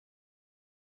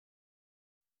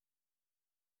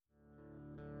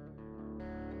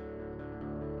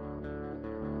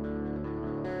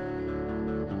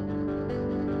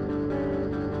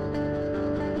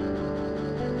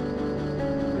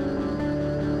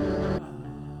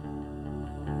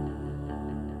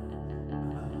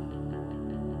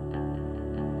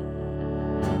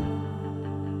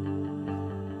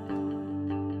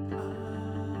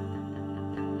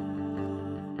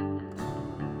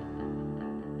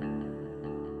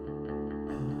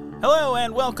Hello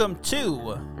and welcome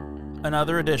to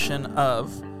another edition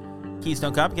of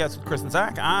Keystone Copycats with Chris and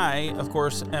Zach. I, of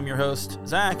course, am your host,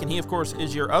 Zach, and he, of course,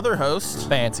 is your other host.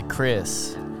 Fancy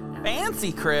Chris.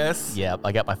 Fancy Chris? Yep,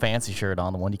 I got my fancy shirt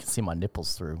on, the one you can see my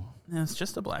nipples through. Yeah, it's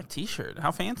just a black t-shirt.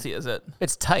 How fancy is it?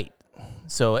 It's tight.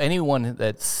 So anyone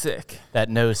that's Sick. that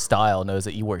knows style knows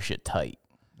that you wear shit tight.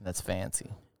 That's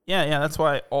fancy. Yeah, that's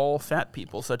why all fat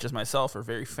people, such as myself, are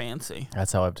very fancy.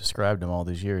 That's how I've described them all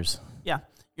these years. Yeah.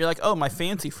 You're like, oh, my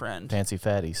fancy friend. Fancy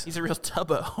fatties. He's a real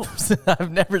tubbo. I've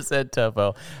never said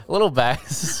tubbo. A little back. I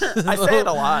say it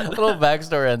a lot. A little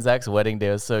backstory on Zach's wedding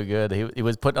day was so good. He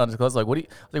was putting on his clothes like, what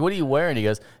are you wearing?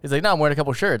 He's like, no, I'm wearing a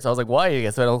couple shirts. I was like, why? He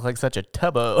goes, so I don't look like such a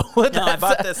tubbo. No, I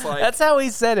bought this like. That's how he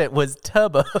said it, was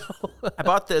tubbo. I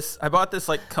bought this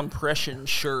like compression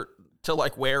shirt to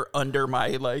like wear under my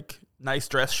like nice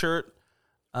dress shirt.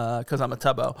 Because I'm a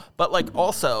tubbo. But, like,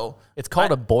 also... It's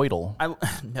called a boidle.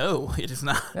 No, it is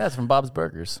not. Yeah, it's from Bob's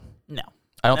Burgers. No.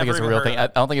 I don't think it's a real thing. I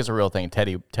don't think it's a real thing.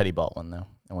 Teddy bought one, though,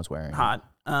 and was wearing it. Hot.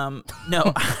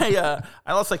 No, I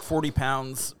lost, like, 40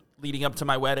 pounds leading up to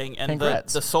my wedding. And the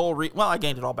sole... well, I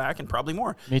gained it all back and probably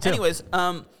more. Me too. Anyways,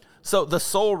 so the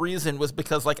sole reason was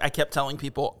because, like, I kept telling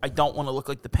people I don't want to look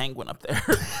like the penguin up there.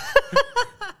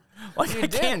 Like, I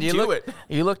can't do it.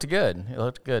 You looked good. You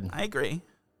looked good. I agree.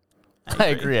 I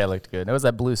agree. I looked good. It was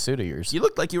that blue suit of yours. You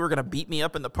looked like you were going to beat me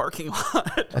up in the parking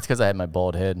lot. That's because I had my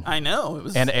bald head. I know. It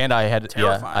was and I had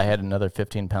terrifying. I had another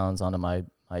 15 pounds onto my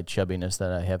chubbiness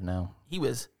that I have now. He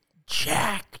was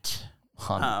jacked.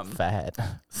 Fat.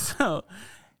 So,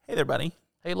 hey there, buddy.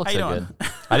 Hey, you look so good.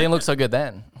 I didn't look so good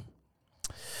then.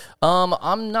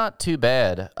 I'm not too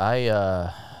bad.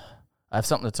 I have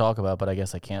something to talk about, but I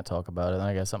guess I can't talk about it. And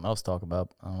I got something else to talk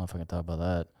about. I don't know if I can talk about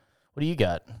that. What do you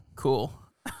got? Cool.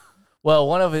 Well,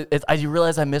 one of it is I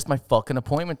realized I missed my fucking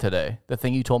appointment today. The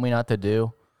thing you told me not to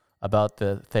do about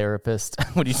the therapist.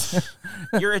 What do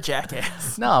you? You're a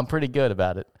jackass. No, I'm pretty good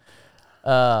about it.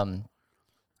 I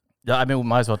mean, we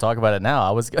might as well talk about it now. I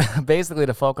was basically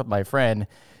to fuck with my friend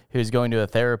who's going to a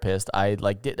therapist.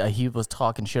 He was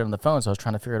talking shit on the phone, so I was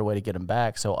trying to figure out a way to get him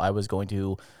back. So I was going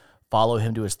to follow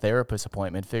him to his therapist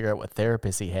appointment, figure out what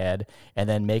therapist he had, and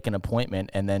then make an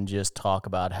appointment, and then just talk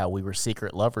about how we were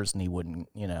secret lovers and he wouldn't,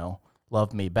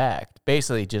 love me back.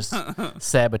 Basically just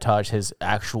sabotage his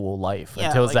actual life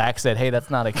until Zach said, hey, that's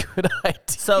not a good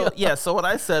idea. So what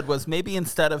I said was maybe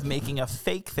instead of making a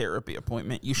fake therapy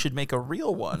appointment, you should make a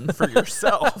real one for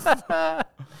yourself.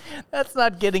 That's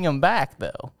not getting him back,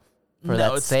 though.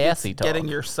 It's sassy talk. Getting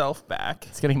yourself back.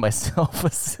 It's getting my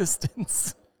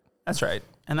self-assistance. That's right.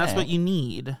 And that's what you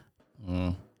need.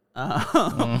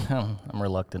 I'm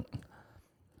reluctant.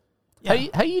 Yeah.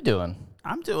 How you doing?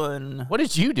 I'm doing... What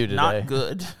did you do today? Not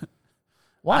good.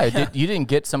 Why? You didn't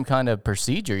get some kind of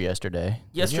procedure yesterday?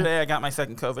 Yesterday I got my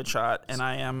second COVID shot, and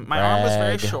my arm was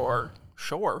very sore.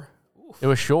 Sure. It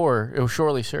was sure. It was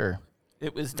surely sure.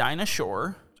 It was Dinah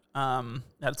Shore.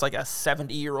 That's like a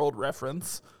 70-year-old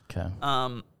reference. Okay.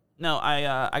 No,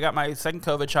 I got my second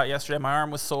COVID shot yesterday. My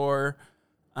arm was sore.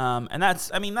 And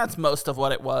that's most of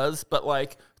what it was. But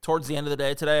like towards the end of the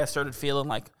day today, I started feeling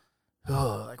like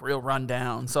real run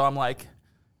down. So I'm like,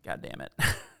 God damn it.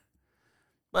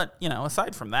 But,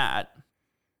 aside from that.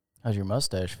 How's your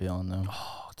mustache feeling, though?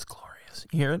 Oh, it's glorious.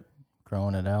 You hear it?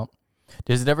 Growing it out.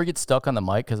 Does it ever get stuck on the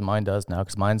mic? Because mine does now.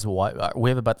 Because mine's white. We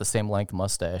have about the same length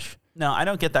mustache. No, I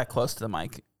don't get that close to the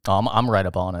mic. Oh, I'm right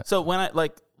up on it. So when I,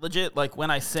 legit, when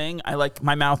I sing,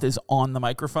 my mouth is on the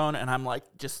microphone, and I'm,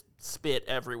 just spit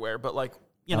everywhere. But, when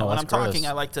I'm talking,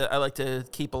 I like to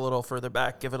keep a little further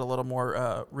back, give it a little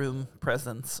more room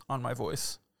presence on my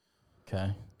voice.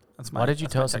 Okay. Why did you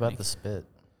tell us about the spit?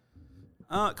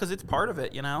 Because it's part of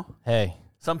it, Hey.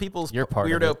 Some people's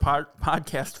weirdo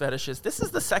podcast fetishes. This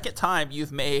is the second time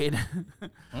you've made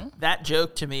that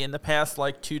joke to me in the past,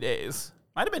 2 days.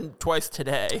 Might have been twice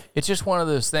today. It's just one of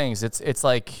those things. It's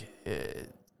like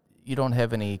you don't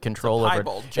have any control over it.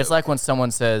 It's like when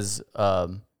someone says,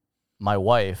 my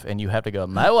wife, and you have to go,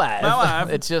 my wife. My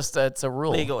wife. It's a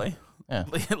rule. Legally. Yeah.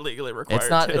 Legally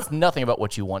required. It's nothing about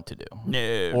what you want to do.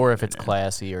 No. Or if it's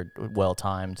classy or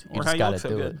well-timed. You just got to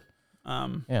do it.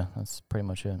 Yeah, that's pretty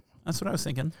much it. That's what I was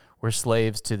thinking. We're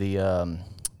slaves to the, I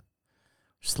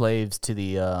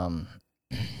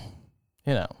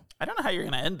don't know how you're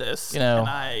going to end this, and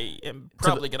I am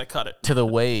probably going to cut it. To the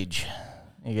wage.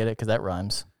 You get it? Because that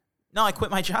rhymes. No, I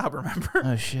quit my job, remember?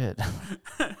 Oh, shit.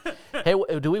 Hey,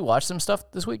 do we watch some stuff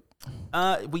this week?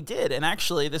 We did, and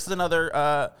actually, this is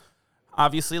another,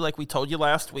 obviously, like we told you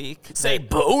last week. Say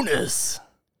bonus.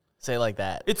 Say it like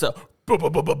that. It's a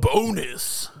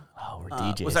bonus. Oh, we're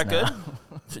DJs. Was that now.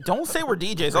 good? Don't say we're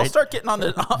DJs. I'll start getting on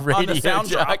the sound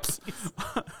drops.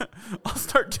 I'll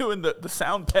start doing the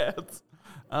sound pads.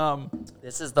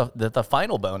 This is the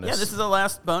final bonus. Yeah, this is the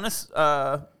last bonus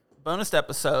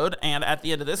episode, and at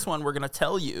the end of this one, we're gonna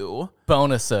tell you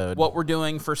what we're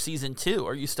doing for season 2.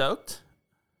 Are you stoked?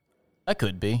 I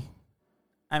could be.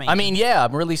 I mean, yeah,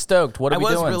 I'm really stoked. What are we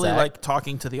doing, I was really Zach? like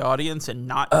talking to the audience and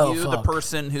not the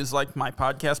person who's like my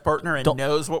podcast partner and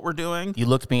knows what we're doing. You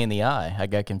looked me in the eye. I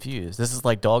got confused. This is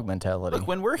like dog mentality. Look,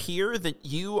 when we're here, that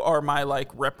you are my like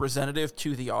representative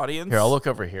to the audience. Here, I'll look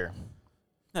over here.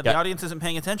 No, the audience isn't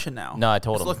paying attention now. No, I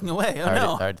told them. Looking away. Oh, I no.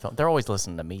 already they're always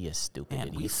listening to me, you stupid Man,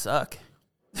 idiot. we suck.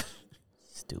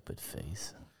 Stupid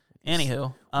face.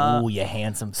 Anywho. Ooh, you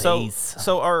handsome face.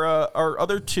 So our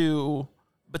other 2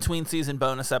 between season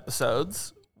bonus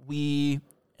episodes, we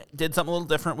did something a little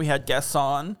different. We had guests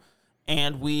on,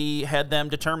 and we had them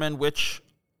determine which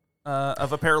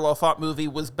of a parallel thought movie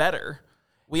was better.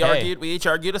 We each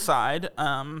argued a side.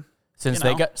 Since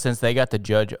they got to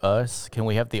judge us, can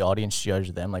we have the audience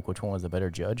judge them? Like, which one was the better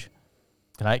judge?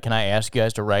 Can I ask you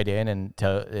guys to write in and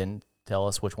tell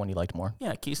us which one you liked more?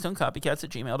 Yeah,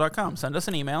 KeystoneCopycats@gmail.com. Send us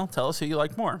an email. Tell us who you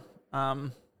liked more.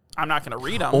 I'm not going to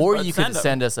read them. Or you can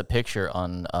send us a picture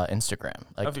on Instagram.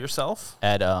 Like of yourself?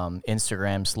 At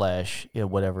Instagram /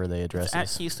 whatever the address is. At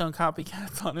Keystone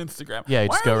Copycats on Instagram. Yeah, you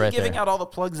just go right there. Why are you giving out all the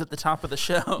plugs at the top of the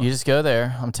show? You just go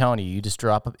there. I'm telling you. You just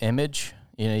drop an image.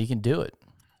 You can do it.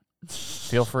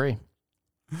 Feel free.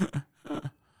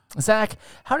 Zach,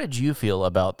 how did you feel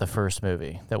about the first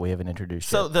movie that we haven't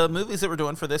introduced yet? So yet? The movies that we're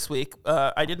doing for this week,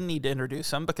 I didn't need to introduce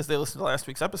them because they listened to last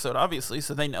week's episode, obviously,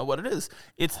 so they know what it is.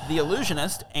 It's The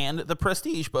Illusionist and The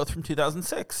Prestige, both from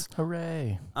 2006.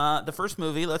 Hooray. The first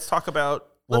movie, let's talk about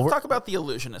The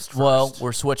Illusionist first. Well,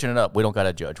 we're switching it up. We don't got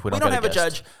a judge. We don't have a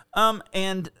judge.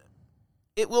 And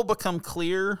it will become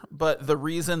clear, but the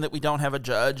reason that we don't have a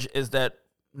judge is that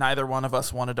neither one of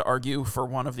us wanted to argue for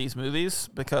one of these movies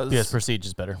because... Yes, Prestige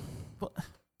is better. Well,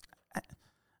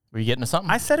 were you getting to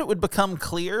something? I said it would become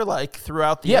clear like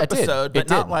throughout the episode, but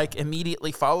not like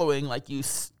immediately following, like you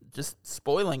just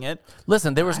spoiling it.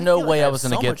 Listen, there was no way I was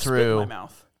going to get through.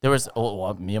 There was...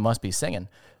 well, you must be singing.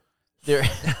 There...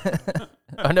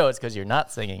 Oh, no, it's because you're not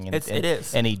singing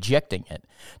and ejecting it.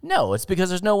 No, it's because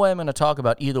there's no way I'm going to talk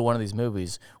about either one of these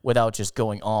movies without just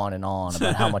going on and on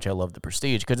about how much I love The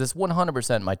Prestige, because it's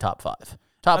 100% my top 5.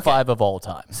 Top 5 of all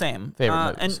time. Same.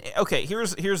 Favorite movies. And, okay,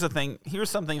 here's the thing. Here's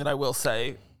something that I will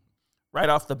say right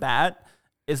off the bat,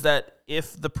 is that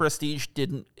if The Prestige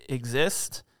didn't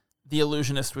exist, The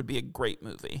Illusionist would be a great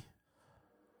movie.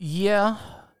 Yeah.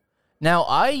 Now,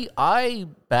 I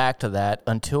backed that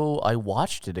until I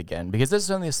watched it again, because this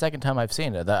is only the second time I've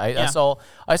seen it. I saw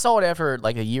it after,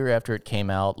 like, a year after it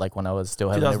came out, like when I was still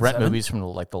having to rent movies from the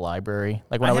library.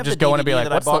 Like when I would just go in and be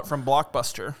like, "What's I bought from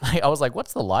Blockbuster?" I was like,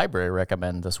 "What's the library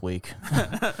recommend this week?"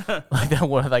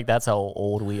 Like that's how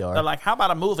old we are. They're like, "How about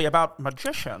a movie about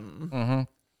magician?" Mm-hmm.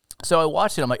 So I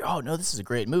watched it. I'm like, "Oh no, this is a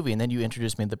great movie." And then you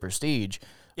introduced me to The Prestige.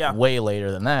 Yeah. Way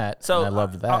later than that. So and I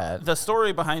loved that. The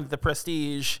story behind The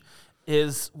Prestige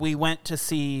is we went to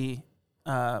see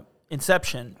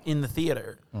Inception in the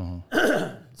theater.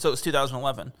 Mm-hmm. So it was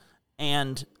 2011.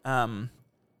 And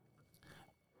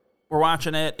we're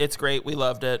watching it. It's great. We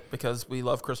loved it because we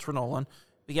love Christopher Nolan.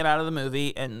 We get out of the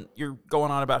movie, and you're going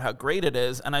on about how great it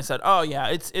is. And I said, oh, yeah,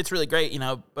 it's really great,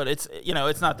 but it's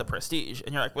not The Prestige.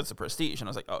 And you're like, what's The Prestige? And I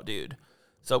was like, oh, dude.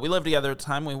 So we lived together at the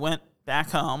time. We went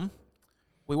back home.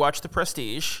 We watched The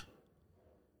Prestige.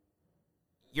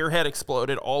 Your head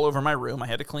exploded all over my room. I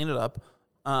had to clean it up.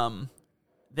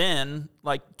 Then,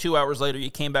 like 2 hours later, you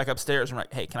came back upstairs and were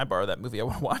like, hey, can I borrow that movie? I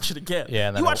want to watch it again. Yeah,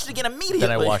 and then you watched it again immediately.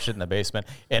 Then I watched it in the basement.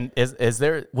 And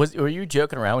were you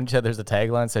joking around when you said there's a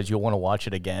tagline that says you'll want to watch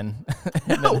it again?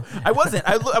 No, I wasn't.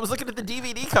 I was looking at the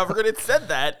DVD cover and it said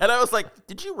that. And I was like,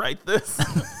 did you write this?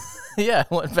 Yeah,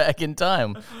 I went back in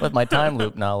time with my time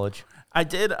loop knowledge. I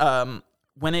did.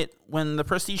 When The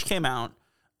Prestige came out,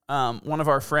 one of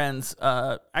our friends,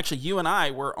 actually you and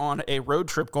I were on a road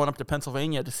trip going up to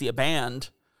Pennsylvania to see a band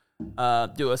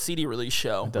do a CD release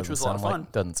show, which was a lot of fun.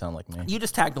 Doesn't sound like me. You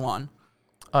just tagged along.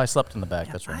 Oh, I slept in the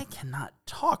back. That's right. I cannot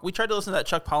talk. We tried to listen to that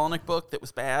Chuck Palahniuk book that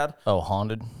was bad. Oh,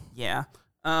 Haunted? Yeah.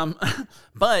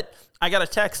 But I got a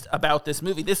text about this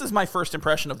movie. This is my first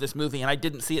impression of this movie, and I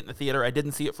didn't see it in the theater. I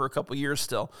didn't see it for a couple years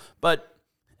still. But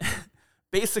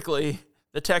basically,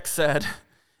 the text said,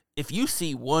 if you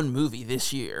see one movie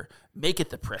this year, make it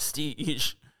The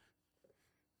Prestige.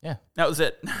 Yeah. That was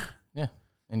it. Yeah,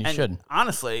 and you should.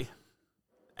 Honestly,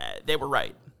 they were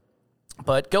right.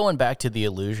 But going back to The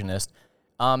Illusionist,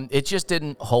 it just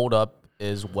didn't hold up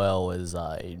as well as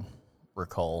I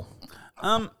recall.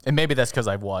 Um, And maybe that's because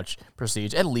I've watched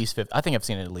Prestige at least 50. I think I've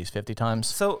seen it at least 50 times.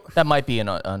 so That might be an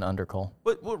undercall.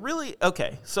 what really?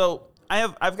 Okay, so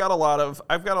I've got a lot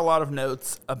of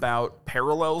notes about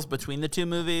parallels between the two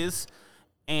movies,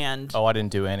 and Oh, I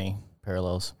didn't do any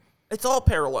parallels. it's all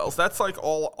parallels. That's like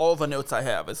all the notes I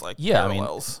have is like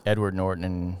parallels. I mean, Edward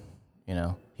Norton,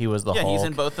 he was the Hulk. he's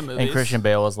in both the movies. And Christian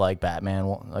Bale was like Batman,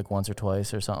 like once or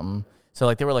twice or something. So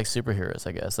like they were like superheroes,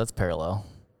 I guess. That's parallel.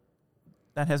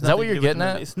 That has Is that nothing what to you're do with getting the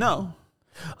at? movies. No.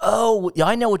 Oh, yeah,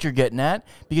 I know what you're getting at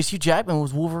because Hugh Jackman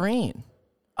was Wolverine.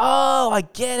 Oh, I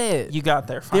get it. You got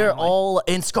there finally. They're all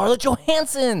in Scarlett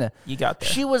Johansson. You got there.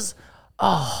 She was.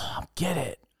 Oh, I get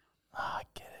it.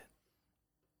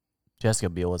 Jessica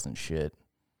Biel wasn't shit.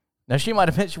 Now she might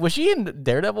have been. Was she in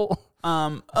Daredevil?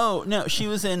 Oh no, she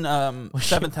was in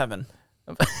Seventh Heaven.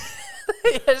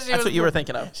 Yeah, That's what you were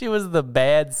thinking of. She was the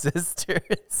bad sister.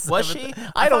 Was she?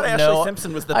 I don't thought know. Ashley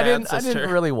Simpson was the bad sister. I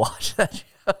didn't really watch that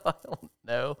show. I don't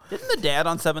know. Didn't the dad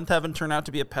on Seventh Heaven turn out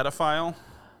to be a pedophile?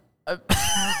 I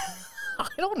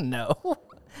don't know.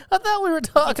 I thought we were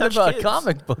talking touched about kids.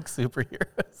 comic book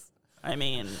superheroes. I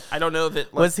mean, I don't know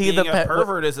that Was he being the a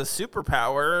pervert is a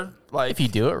superpower. Like If you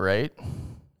do it right.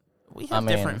 we have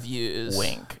different views.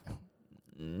 Wink.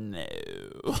 No.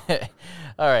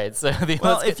 All right, so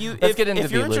Well, let's get into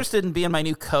if you're the interested in being my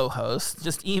new co-host,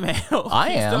 just email. I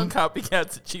am.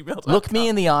 KeystoneCopycats@gmail.com. Look me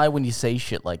in the eye when you say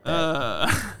shit like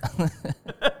that.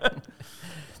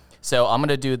 So I'm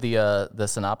gonna do the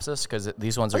synopsis because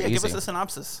these ones are easy. Give us a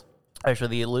synopsis. Actually,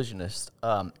 The Illusionist.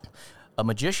 A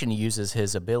magician uses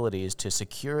his abilities to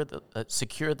secure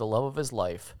the love of his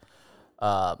life.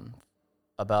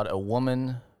 About a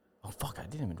woman. Oh fuck! I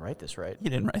didn't even write this right.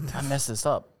 You didn't write I that. messed this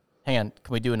up. Hang on.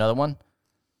 Can we do another one?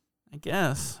 I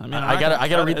guess. I mean, I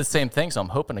gotta read the same thing, so I'm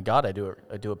hoping to God I do it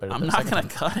better. I'm the not second gonna time.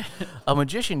 cut it. A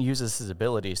magician uses his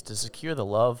abilities to secure the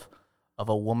love of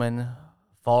a woman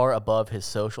far above his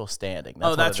social standing. That's Oh,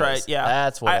 what that's it right. is. Yeah,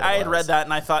 That's what I had was. read that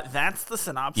and I thought that's the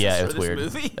synopsis Yeah, for it's this weird.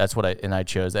 movie. That's what I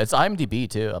chose. It's IMDb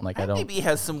too. I'm like I don't. IMDb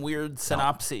has some weird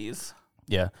synopses.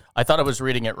 Yeah, I thought I was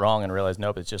reading it wrong and realized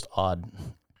nope, it's just odd.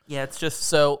 Yeah, it's just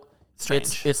So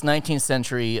strange. it's 19th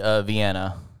century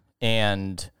Vienna,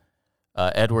 and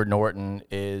Edward Norton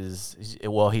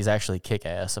he's actually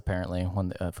kick-ass apparently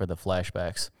for the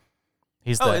flashbacks.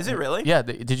 Is it really? Yeah.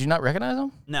 Did you not recognize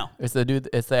him? no. It's the dude.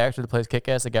 It's the actor that plays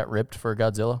Kick-Ass that got ripped for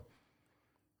Godzilla.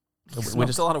 He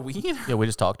smokes a lot of weed. Yeah, we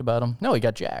just talked about him. No, he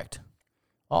got jacked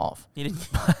off, He didn't.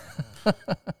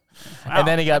 and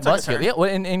then he got Wow, that took a muscular. turn. Yeah, well,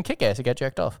 in Kick-Ass, he got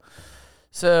jacked off.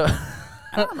 So,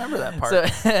 I don't remember that part.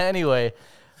 so anyway,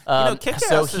 Kick-Ass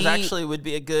so is actually would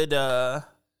be a good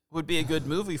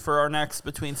movie for our next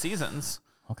Between Seasons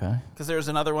okay. because there's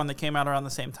another one that came out around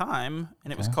the same time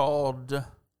and it was called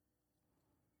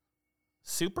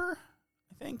Super,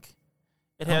 I think.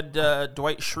 It had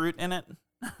Dwight Schrute in it.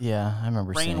 Yeah, I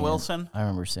remember seeing Rainn Wilson. I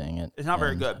remember seeing it. It's not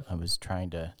very and good. I was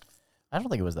trying to. I don't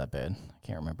think it was that bad. I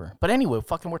can't remember. But anyway, we're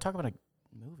talking about a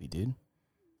movie, dude.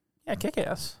 Yeah,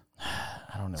 Kick-Ass.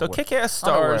 I don't know. So what- Kick-Ass I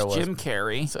don't know where stars I was. Jim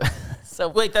Carrey. So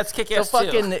Wait, that's so Kick-Ass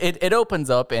fucking too. it opens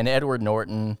up and Edward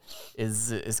Norton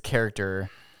his character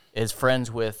is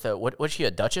friends with what's she,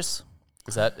 a duchess?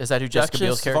 Is that who Jessica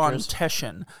Biel's Duchess character Von is?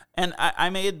 Teschen. And I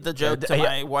made the joke to yeah.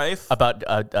 my wife. About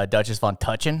Duchess von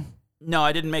Touchen? No,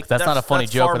 I didn't make That's not a funny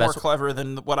joke, far but more that's- clever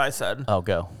than what I said. Oh,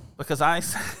 go. Because I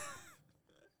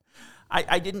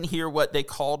didn't hear what they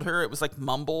called her. It was like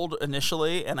mumbled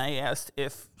initially, and I asked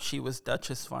if she was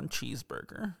Duchess von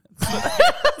Cheeseburger.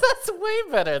 That's way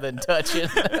better than Touchen.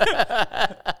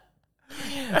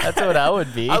 That's what I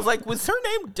would be. I was like, was her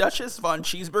name Duchess von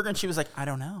Cheeseburger? And she was like, I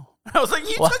don't know. I was like,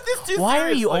 you took this too Why are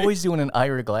you seriously. always doing an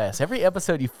Ira Glass? Every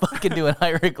episode you fucking do an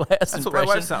Ira Glass That's what my wife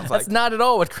impression. sounds That's like. not at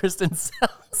all what Kristen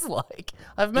sounds like.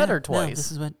 I've met her No, twice.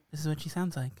 this is what she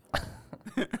sounds like.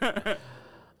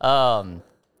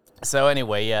 So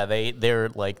anyway, yeah,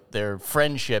 their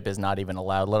friendship is not even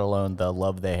allowed, let alone the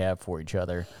love they have for each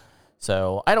other.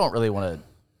 So I don't really want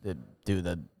to do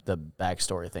the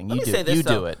backstory thing. me You say this, do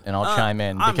though. it, and I'll chime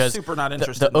in I'm because super not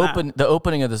interested the in that. the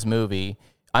opening of this movie.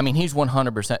 I mean, he's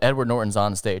 100%. Edward Norton's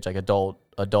on stage, like adult.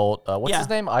 What's Yeah. his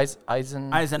name?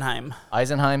 Eisenheim.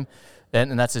 Eisenheim.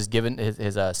 And that's his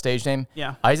stage name.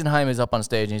 Yeah. Eisenheim is up on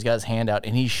stage and he's got his hand out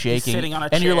and he's shaking. sitting on a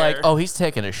and you're like, chair. oh, he's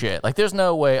taking a shit. Like, there's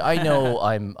no way. I know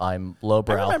I'm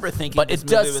lowbrow. I remember thinking but this it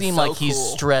does movie was seem so like he's cool.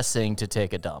 stressing to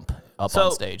take a dump up So-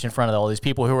 on stage in front of all these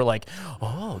people who were like,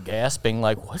 oh, gasping,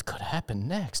 like, what could happen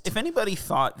next? If anybody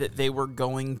thought that they were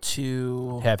going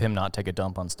to Have him not take a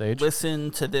dump on stage.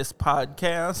 listen to this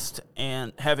podcast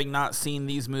and having not seen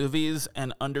these movies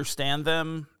and understand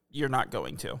them, you're not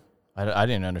going to. I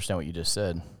didn't understand what you just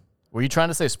said. Were you trying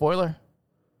to say spoiler?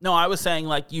 No, I was saying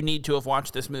like you need to have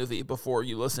watched this movie before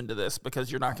you listen to this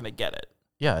because you're not going to get it.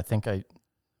 Yeah, I think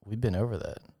we've been over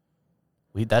that.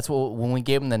 That's what when we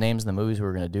gave them the names of the movies we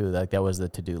were going to do. Like that was the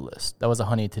to-do list. That was a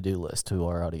honey to-do list to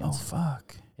our audience. Oh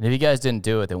fuck! And if you guys didn't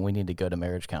do it, then we need to go to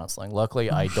marriage counseling.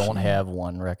 Luckily, I don't have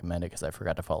one recommended because I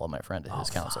forgot to follow my friend to his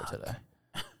counselor today.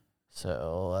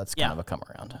 So that's kind of a come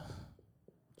around.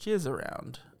 She is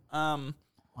around. Wow.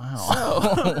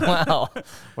 Wow.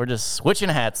 We're just switching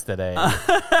hats today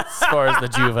as far as the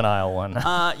juvenile one.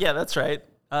 Yeah, that's right.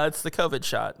 It's the COVID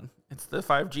shot. It's the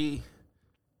 5G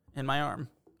in my arm.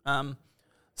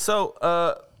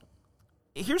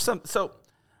 Here's some. So,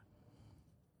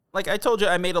 like I told you,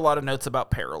 I made a lot of notes about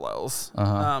parallels.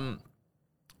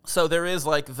 So there is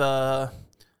like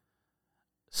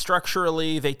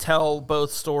structurally, they tell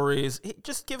both stories.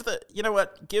 Just give the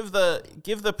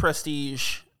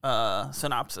Prestige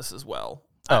synopsis as well.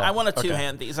 I want to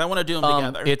two-hand these. I want to do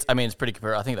them together. It's pretty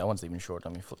comparable. I think that one's even short.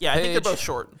 Let me flip the I think page. they're both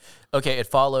short. Okay, it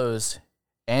follows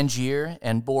Angier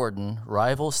and Borden,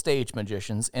 rival stage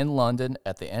magicians in London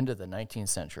at the end of the 19th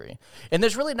century. And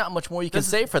there's really not much more you can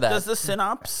say for that. Does the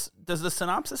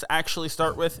synopsis actually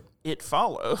start with "It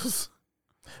follows"?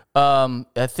 I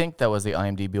think that was the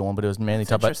IMDb one, but it was mainly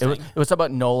talking about it was talking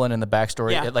about Nolan and the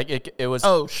backstory. Yeah. It was.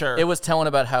 Oh, sure. It was telling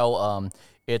about how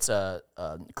it's a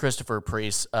Christopher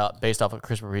Priest based off of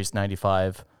Christopher Priest's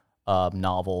 1995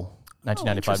 novel, and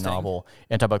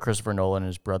talk about Christopher Nolan and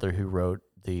his brother who wrote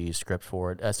the script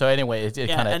for it. So anyway, it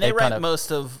kind of and they write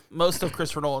most of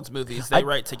Christopher Nolan's movies. They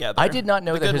write together. I did not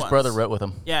know that his brother wrote with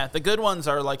him. Yeah, the good ones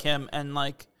are like him, and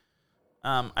like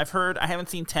I've heard. I haven't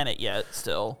seen Tenet yet,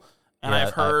 still. And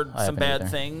I've heard some bad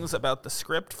things about the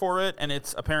script for it, and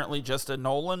it's apparently just a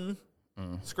Nolan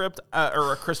script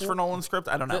or a Christopher Nolan script.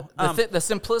 I don't know. The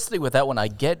simplicity with that one I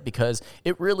get because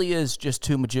it really is just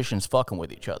two magicians fucking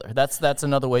with each other. That's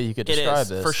another way you could describe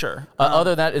this for sure.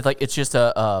 Other than that, it's just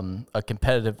a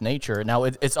competitive nature. Now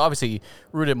it's obviously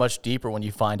rooted much deeper when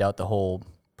you find out the whole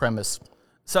premise.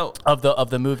 So of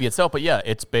the movie itself, but yeah,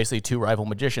 it's basically two rival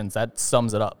magicians. That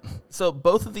sums it up. So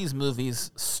both of these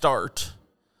movies start.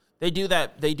 They do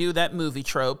that movie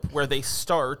trope where they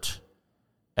start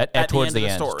at towards the end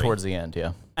the of the story. Towards the end,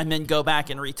 yeah. And then go back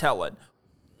and retell it.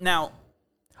 Now,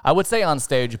 I would say on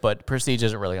stage, but Prestige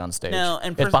isn't really on stage. No,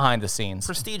 and it's behind the scenes.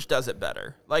 Prestige does it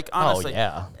better. Like honestly,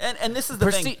 yeah. And this is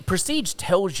the thing. Prestige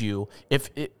tells you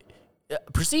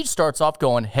Prestige starts off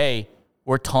going, "Hey,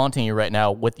 we're taunting you right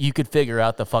now. You could figure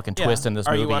out the fucking twist in this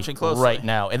movie you watching closely? Right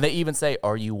now." And they even say,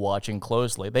 "Are you watching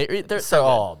closely?" They're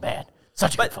oh man.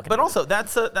 Such a good fucking movie. Also,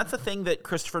 that's a thing that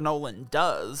Christopher Nolan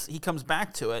does. He comes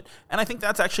back to it, and I think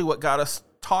that's actually what got us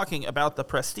talking about the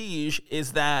Prestige.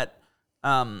 Is that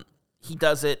he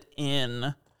does it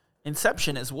in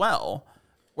Inception as well,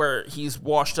 where he's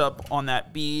washed up on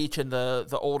that beach, and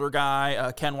the older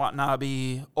guy, Ken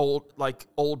Watanabe,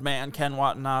 old man Ken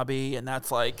Watanabe, and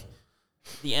that's like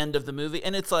the end of the movie.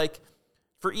 And it's like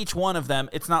for each one of them,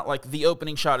 it's not like the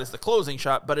opening shot is the closing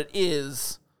shot, but it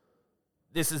is.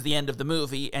 This is the end of the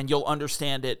movie, and you'll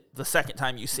understand it the second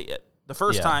time you see it. The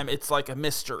first time, it's like a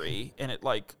mystery, and it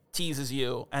like teases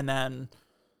you, and then,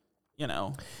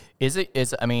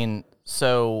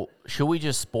 so should we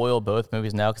just spoil both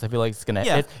movies now? Because I feel like it's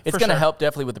gonna help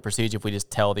definitely with the Prestige if we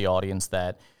just tell the audience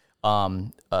that. So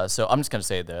I'm just gonna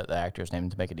say the actor's name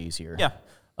to make it easier.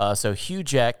 Yeah. So Hugh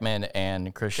Jackman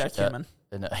and Christian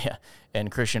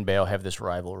Bale have this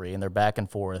rivalry, and they're back and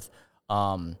forth.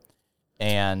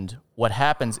 And what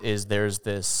happens is there's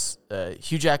this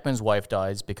Hugh Jackman's wife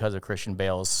dies because of Christian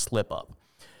Bale's slip up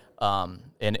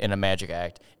in a magic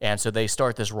act, and so they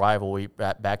start this rivalry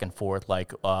back and forth.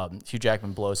 Like Hugh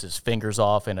Jackman blows his fingers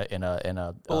off in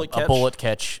a bullet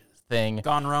catch thing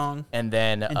gone wrong, and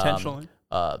then intentionally.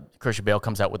 Christian Bale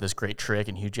comes out with this great trick,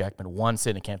 and Hugh Jackman wants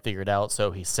it and can't figure it out, so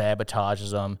he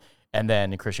sabotages him. And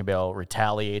then Christian Bale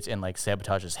retaliates and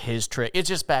sabotages his trick. It's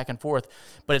just back and forth.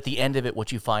 But at the end of it,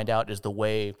 what you find out is the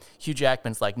way Hugh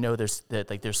Jackman's like, no, there's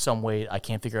some way I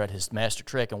can't figure out his master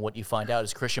trick. And what you find out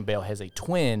is Christian Bale has a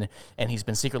twin, and he's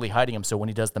been secretly hiding him. So when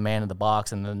he does the man in the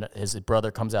box, and then his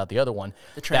brother comes out the other one,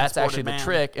 that's actually the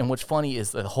trick. And what's funny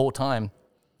is the whole time,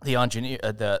 the engineer,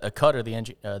 the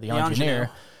engineer.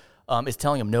 Is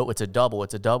telling him, no, it's a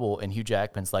double, and Hugh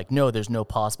Jackman's like, no, there's no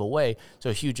possible way.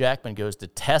 So Hugh Jackman goes to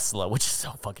Tesla, which is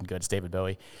so fucking good, it's David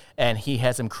Bowie, and he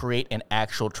has him create an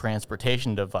actual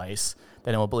transportation device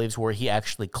that no one believes, where he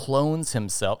actually clones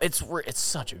himself. It's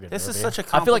such a good movie. This is such a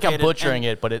complicated... I feel like I'm butchering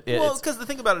it, but well, because the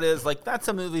thing about it is, that's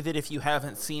a movie that if you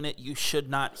haven't seen it, you should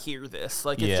not hear this.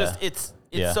 It's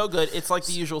so good. It's like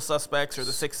The Usual Suspects or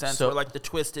The Sixth Sense, where the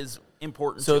twist is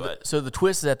important So, to it. so the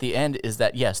twist is at the end is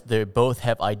that yes, they both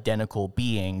have identical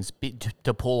beings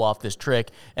to pull off this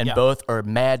trick, and both are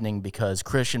maddening because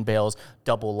Christian Bale's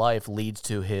double life leads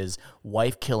to his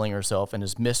wife killing herself and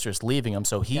his mistress leaving him.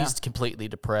 So he's completely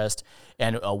depressed,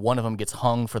 and one of them gets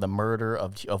hung for the murder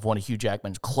of one of Hugh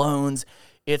Jackman's clones.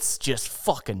 It's just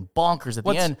fucking bonkers at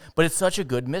the end, but it's such a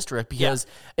good misdirect because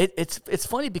it's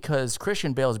funny because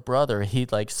Christian Bale's brother, he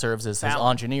like serves as his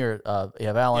engineer,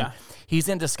 Alan. Yeah. He's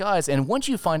in disguise, and once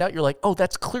you find out, you're like, oh,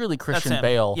 that's clearly Christian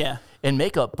Bale in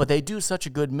makeup. But they do such a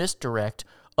good misdirect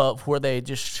of where they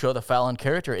just show the Fallon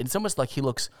character. It's almost like he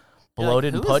looks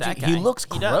bloated and pudgy. He looks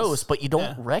gross, but you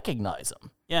don't recognize him.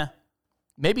 Yeah.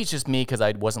 Maybe it's just me because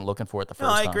I wasn't looking for it the first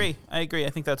time. I agree. I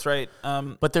think that's right.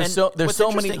 But there's so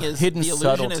many hidden the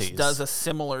subtleties. Illusionist does a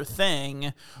similar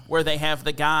thing where they have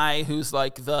the guy who's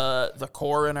like the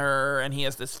coroner, and he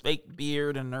has this fake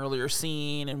beard in an earlier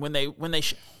scene. And when they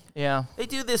they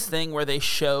do this thing where they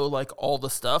show like all the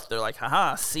stuff. They're like,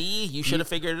 haha, see, you should have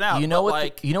figured it out. You know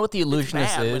what the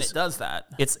Illusionist is when it does that.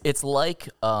 It's like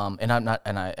and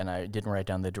I didn't write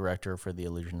down the director for the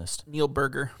Illusionist. Neil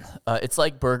Berger. It's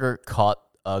like Berger caught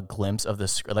a glimpse of the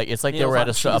script. Like it's like they were at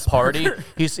a party.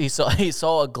 he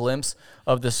saw a glimpse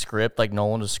of the script, like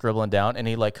Nolan was scribbling down, and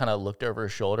he like kind of looked over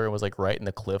his shoulder and was like writing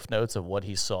the cliff notes of what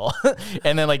he saw,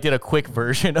 and then like did a quick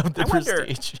version of the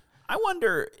Prestige. I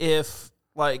wonder if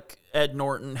like Ed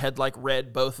Norton had like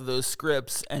read both of those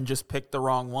scripts and just picked the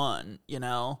wrong one. You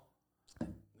know,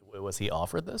 was he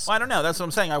offered this? Well, I don't know. That's what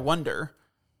I'm saying. I wonder.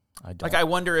 I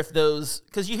wonder if those,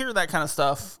 because you hear that kind of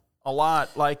stuff a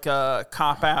lot, like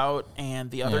Cop Out and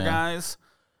the other guys.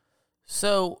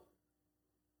 So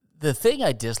the thing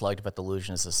I disliked about The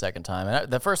Illusionist the second time, and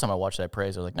the first time I watched it, I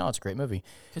praised it. I was like, no, it's a great movie.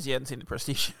 Because you hadn't seen The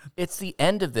Prestige. It's the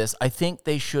end of this. I think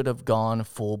they should have gone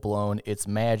full blown. It's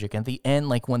magic. And the end,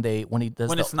 like when he does,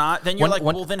 when it's not, then you're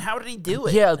well, then how did he do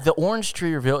it? Yeah, the orange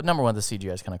tree reveal. Number one, the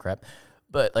CGI is kind of crap.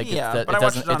 But like, but I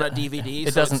watched it on a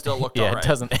DVD, so it still looked all right.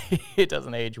 It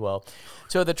doesn't age well.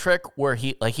 So the trick where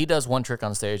he does one trick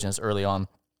on stage, and it's early on,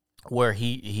 where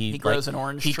he grows an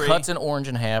orange tree. He cuts an orange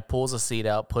in half, pulls a seed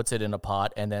out, puts it in a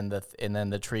pot, and then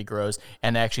the tree grows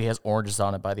and actually has oranges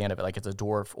on it by the end of it, like it's a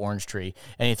dwarf orange tree.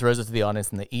 And he throws it to the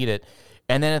audience, and they eat it.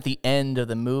 And then at the end of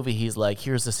the movie, he's like,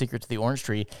 here's the secret to the orange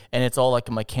tree. And it's all like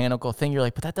a mechanical thing. You're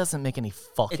like, but that doesn't make any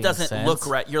fucking sense. It doesn't look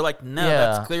right. You're like, no,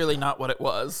 that's clearly not what it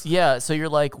was. Yeah, so you're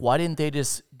like, why didn't they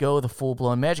just go the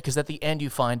full-blown magic? Because at the end, you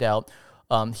find out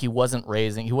he wasn't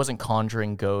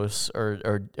conjuring ghosts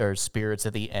or spirits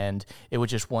at the end. It was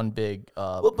just one big...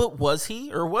 but was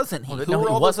he or wasn't he? Who were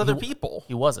all those other people?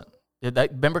 He wasn't.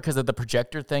 Remember, because of the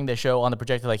projector thing they show on the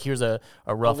projector, like here's a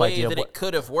rough idea of that it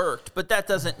could have worked, but that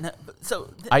doesn't.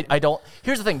 So I don't.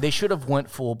 Here's the thing: they should have went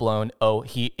full blown. Oh,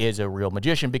 he is a real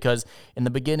magician, because in the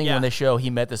beginning when they show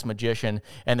he met this magician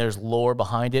and there's lore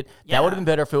behind it. That would have been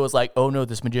better if it was like, oh no,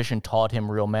 this magician taught him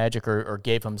real magic or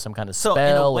gave him some kind of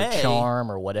spell or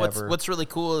charm or whatever. What's really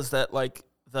cool is that like.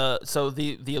 The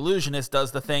Illusionist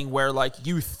does the thing where like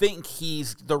you think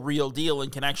he's the real deal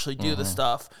and can actually do the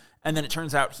stuff, and then it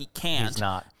turns out he can't. He's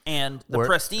not. And the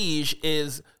Prestige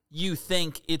is you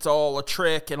think it's all a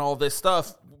trick and all this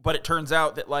stuff, but it turns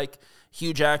out that like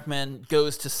Hugh Jackman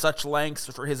goes to such lengths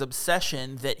for his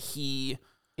obsession that he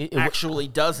actually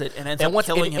does it and ends up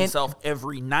killing himself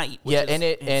every night. Yeah,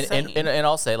 and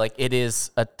I'll say like it is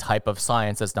a type of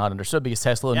science that's not understood because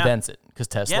Tesla invents it. Because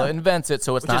Tesla invents it,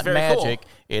 so it's not magic. Cool.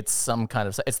 It's some kind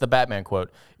of. It's the Batman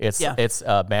quote. It's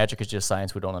magic is just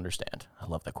science we don't understand. I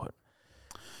love that quote.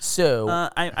 So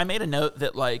I made a note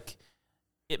that like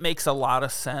it makes a lot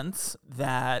of sense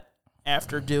that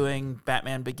after doing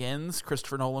Batman Begins,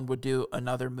 Christopher Nolan would do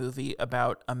another movie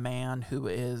about a man who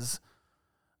is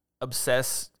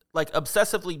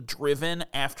obsessively driven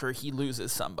after he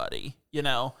loses somebody, you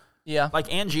know? Yeah. Like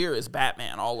Angier is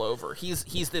Batman all over.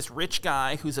 He's this rich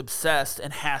guy who's obsessed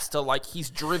and has to like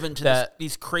he's driven to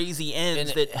these crazy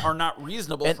ends that are not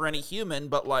reasonable for any human,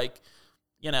 but like,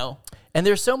 you know. And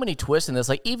there's so many twists in this,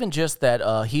 like even just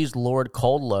that he's Lord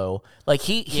Coldlow. Like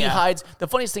he hides. The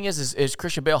funniest thing is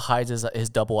Christian Bale hides his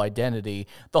double identity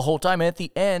the whole time. And at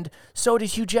the end, so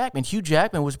did Hugh Jackman. Hugh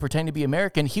Jackman was pretending to be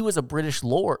American. He was a British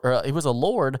lord. He was a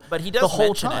lord. But he does the whole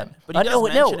mention time. It. But he does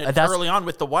mention it early on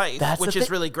with the wife, which is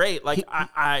really great. Like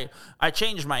I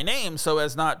changed my name so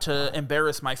as not to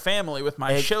embarrass my family with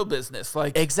my show business.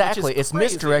 Like exactly, it's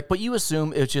misdirect. But you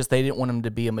assume it's just they didn't want him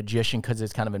to be a magician because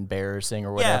it's kind of embarrassing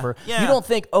or whatever. Yeah. You don't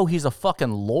think, oh, he's a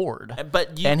fucking lord,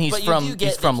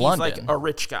 he's from London, like a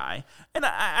rich guy, and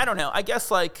I don't know. I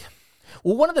guess like,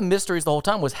 well, one of the mysteries the whole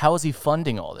time was how is he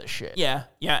funding all this shit? Yeah,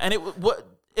 and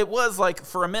it was like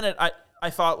for a minute I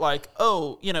thought like,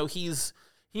 oh, you know, he's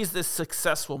he's this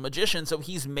successful magician, so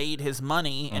he's made his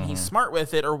money and he's smart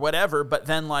with it or whatever. But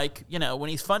then, like, you know, when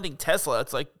he's funding Tesla,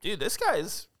 it's like, dude, this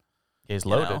guy's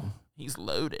loaded. He's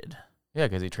loaded. Yeah,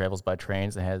 because he travels by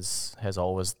trains and has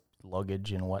all his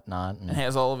luggage and whatnot, and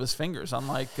has all of his fingers,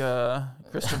 unlike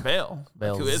Christian Bale,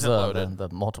 who isn't loaded. The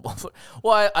multiple.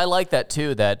 Well, I like that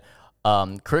too. That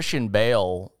Christian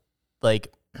Bale,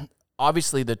 like,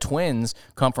 obviously the twins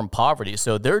come from poverty,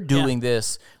 so they're doing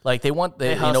this like they one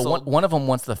of them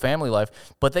wants the family life,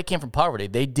 but they came from poverty.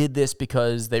 They did this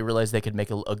because they realized they could make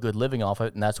a good living off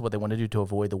it, and that's what they want to do to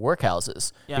avoid the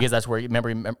workhouses. Because that's where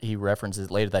remember he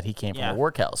references later that he came from a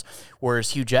workhouse,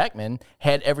 whereas Hugh Jackman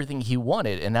had everything he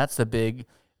wanted, and that's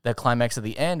the climax of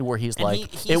the end where he's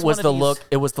it was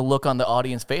the look on the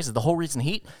audience faces. The whole reason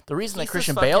that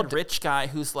Christian Bale, rich guy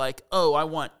who's like, oh,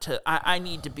 I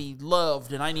need to be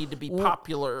loved and I need to be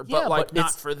popular, but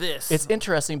not for this. It's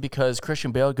interesting because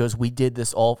Christian Bale goes, we did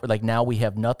this all for, like, now we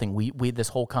have nothing. We this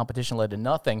whole competition led to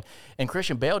nothing, and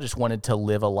Christian Bale just wanted to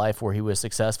live a life where he was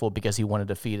successful because he wanted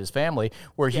to feed his family.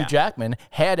 Where Hugh Jackman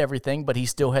had everything, but he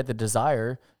still had the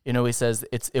desire. You know, he says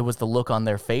it was the look on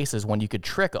their faces when you could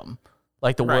trick them.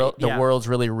 Like the world's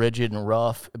really rigid and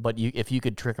rough, but if you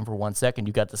could trick them for 1 second,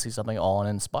 you got to see something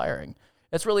awe-inspiring.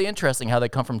 It's really interesting how they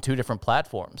come from two different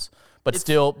platforms, but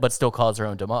still cause their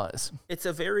own demise. It's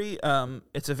a very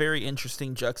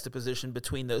interesting juxtaposition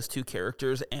between those two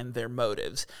characters and their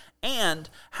motives, and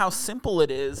how simple it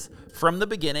is from the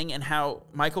beginning, and how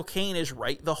Michael Caine is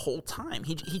right the whole time.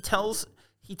 He tells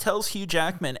Hugh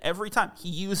Jackman every time he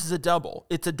uses a double.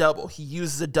 It's a double. He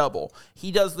uses a double.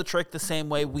 He does the trick the same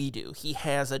way we do. He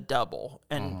has a double.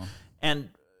 And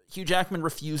Hugh Jackman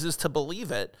refuses to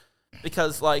believe it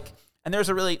because, like, and there's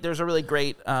a really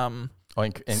great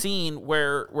scene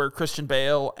where Christian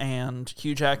Bale and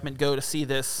Hugh Jackman go to see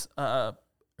this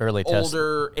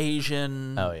older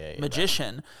Asian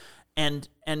magician, and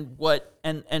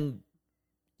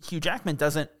Hugh Jackman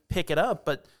doesn't pick it up,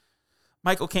 but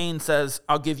Michael Caine says,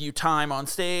 I'll give you time on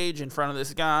stage in front of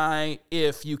this guy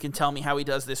if you can tell me how he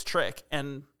does this trick.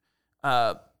 And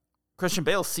Christian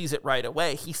Bale sees it right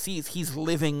away. He sees he's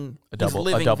living the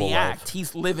act.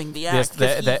 He's living the act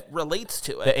because he relates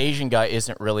to it. The Asian guy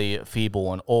isn't really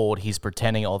feeble and old. He's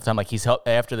pretending all the time. Like,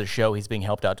 after the show, he's being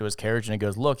helped out to his carriage, and he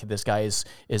goes, look, this guy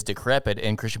is decrepit.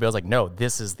 And Christian Bale's like, no,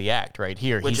 this is the act right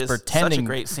here. Which he's is pretending. Such a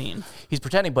great scene. He's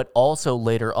pretending, but also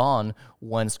later on,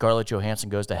 when Scarlett Johansson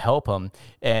goes to help him,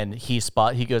 and she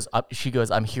goes,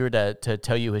 I'm here to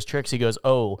tell you his tricks. He goes,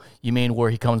 oh, you mean where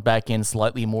he comes back in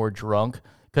slightly more drunk?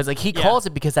 Because, like, he calls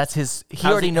it because that's his. He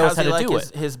already knows how to do it.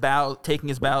 His bow, taking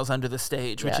his bows under the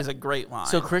stage, which is a great line.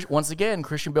 So once again,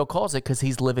 Christian Bale calls it because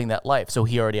he's living that life. So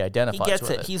he already identifies. He gets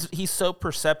with it. He's so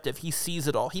perceptive. He sees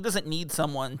it all. He doesn't need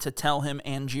someone to tell him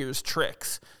Angier's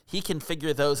tricks. He can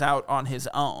figure those out on his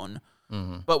own.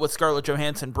 Mm-hmm. But what Scarlett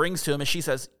Johansson brings to him is she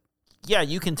says, "Yeah,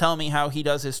 you can tell me how he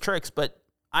does his tricks, but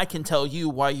I can tell you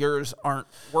why yours aren't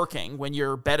working when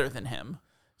you're better than him."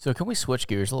 So can we switch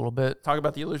gears a little bit? Talk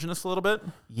about The Illusionist a little bit?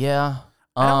 Yeah.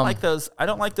 I don't like those. I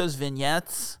don't like those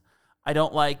vignettes. I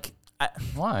don't like.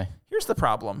 Why? Here's the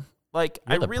problem. Like,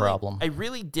 I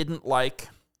really didn't like.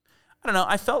 I don't know.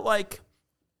 I felt like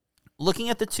looking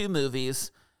at the two movies,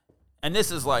 and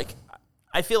this is like,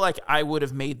 I feel like I would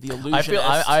have made The Illusionist.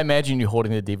 I imagine you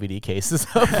holding the DVD cases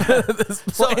up at this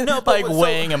point,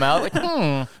 weighing them out.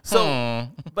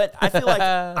 But I feel like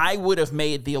I would have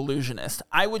made The Illusionist.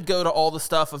 I would go to all the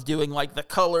stuff of doing, like, the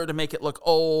color to make it look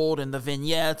old and the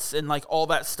vignettes and, like, all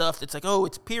that stuff that's like, oh,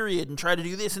 it's period, and try to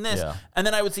do this and this. Yeah. And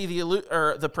then I would see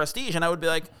the Prestige, and I would be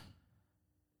like,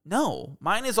 no,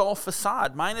 mine is all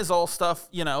facade. Mine is all stuff,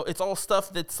 it's all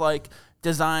stuff that's, like,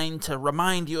 designed to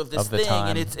remind you of this thing,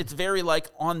 and it's very, like,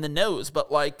 on the nose,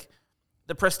 but, like,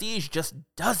 the Prestige just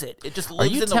does it. It just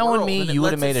lives in the world. Are you telling me you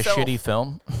would have made a shitty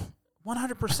film?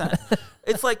 100%.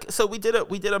 It's like, so we did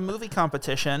a movie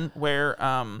competition where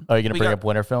are you going to bring up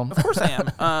winter film? Of course I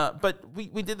am. But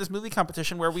we did this movie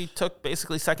competition where we took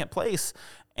basically second place,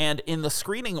 and in the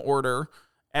screening order,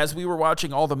 as we were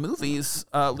watching all the movies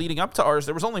leading up to ours,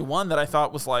 there was only one that I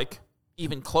thought was, like,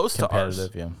 even close to ours.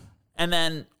 Competitive, yeah. And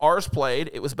then ours played.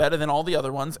 It was better than all the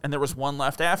other ones, and there was one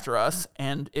left after us,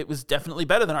 and it was definitely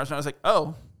better than ours. And I was like,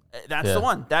 oh, that's the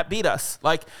one. That beat us.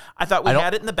 Like, I thought we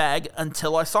had it in the bag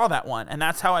until I saw that one. And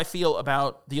that's how I feel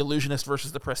about The Illusionist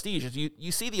versus The Prestige. Is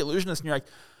you see The Illusionist, and you're like,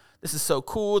 this is so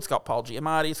cool. It's got Paul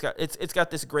Giamatti. It's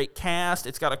got this great cast.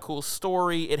 It's got a cool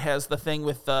story. It has the thing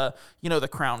with the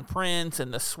Crown Prince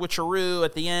and the switcheroo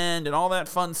at the end and all that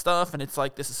fun stuff. And it's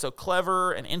like, this is so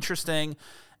clever and interesting.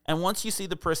 And once you see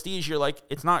The Prestige, you're like,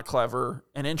 it's not clever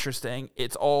and interesting.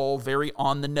 It's all very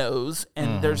on the nose,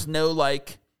 and there's no,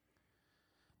 like,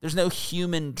 there's no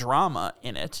human drama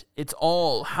in it. It's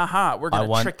all, haha, we're going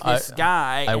to trick I this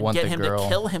guy and want get the him girl. to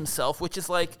kill himself, which is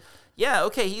like, yeah,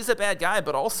 okay, he's a bad guy,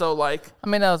 but also like, I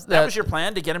mean, that was your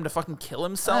plan, to get him to fucking kill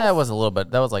himself? That was a little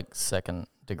bit. That was like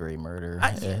second-degree murder.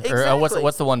 Exactly. Or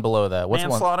what's the one below that? What's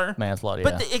Manslaughter? The one? Manslaughter.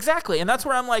 But Yeah. exactly, and that's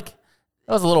where I'm like,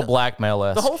 That was a little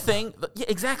blackmail-esque. the whole thing, yeah,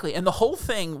 exactly, and the whole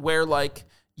thing where like,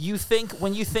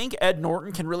 when you think Ed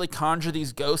Norton can really conjure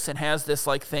these ghosts and has this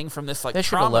like thing from this like They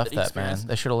should have trauma left he that, man. experienced,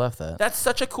 They should have left that. that's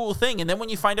such a cool thing. And then when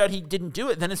you find out he didn't do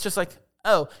it, then it's just like,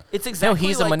 oh, it's exactly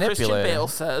he's a like Christian manipulator. Bale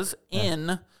says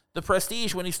in The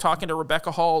Prestige when he's talking to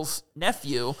Rebecca Hall's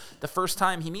nephew the first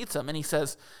time he meets him, and he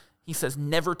says,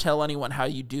 never tell anyone how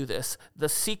you do this. The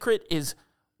secret is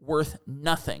worth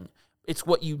nothing. It's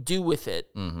what you do with it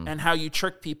and how you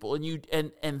trick people,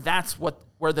 and that's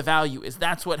where the value is.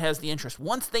 That's what has the interest.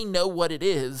 Once they know what it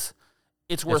is,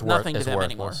 it's worth nothing to them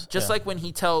anymore. Just like when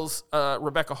he tells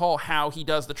Rebecca Hall how he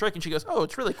does the trick, and she goes, "Oh,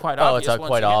 it's really quite obvious." Oh, it's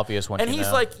quite obvious once you know. And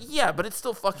he's like, "Yeah, but it's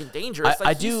still fucking dangerous."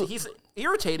 I do. He's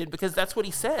irritated because that's what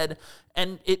he said,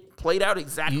 and it played out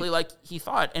exactly like he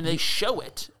thought, and they show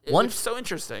it. It's so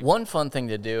interesting. One fun thing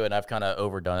to do, and I've kind of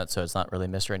overdone it, so it's not really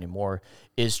mystery anymore,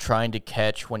 is trying to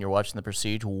catch when you're watching The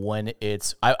Prestige when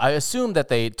it's. I assume that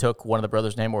they took one of the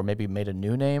brothers' name or maybe made a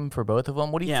new name for both of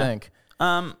them. What do you think?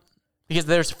 Because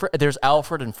there's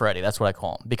Alfred and Freddie. That's what I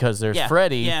call him. Because there's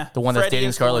Freddie, the one that's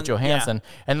dating Scarlett Johansson,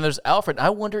 and then there's Alfred. I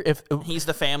wonder if he's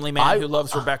the family man who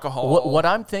loves Rebecca Hall. What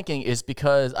I'm thinking is,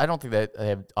 because I don't think that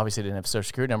they obviously didn't have social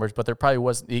security numbers, but there probably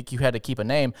was. You had to keep a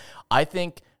name. I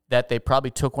think that they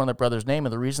probably took one of their brother's name,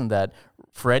 and the reason that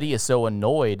Freddie is so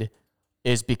annoyed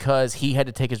is because he had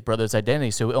to take his brother's identity.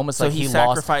 So almost like he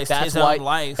sacrificed lost his own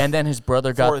life, and then his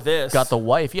brother got this. the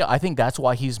wife. Yeah, I think that's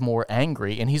why he's more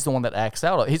angry, and he's the one that acts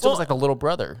out. He's almost like the little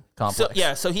brother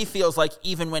complex. So he feels like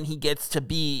even when he gets to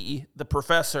be the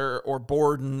professor or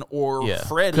Borden or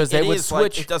Freddie, because they would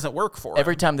switch. Like, it doesn't work for him.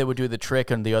 Every time they would do the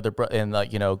trick, and the other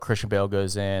Christian Bale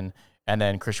goes in. And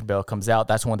then Christian Bale comes out.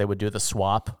 That's when they would do the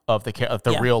swap of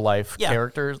the real life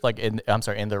characters. Like in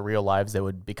their real lives, they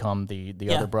would become the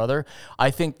other brother.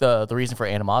 I think the reason for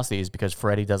animosity is because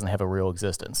Freddy doesn't have a real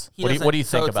existence. What do you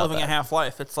think about that? Living a half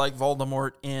life. It's like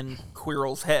Voldemort in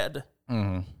Quirrell's head.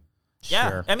 Mm-hmm. Yeah,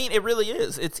 sure. I mean, it really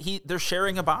is. They're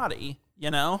sharing a body.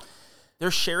 You know, they're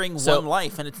sharing one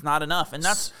life, and it's not enough. And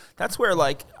that's where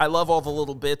like I love all the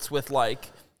little bits with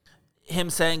like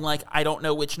him saying like, I don't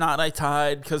know which knot I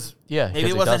tied because maybe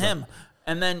it wasn't him.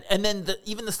 And then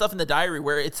even the stuff in the diary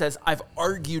where it says I've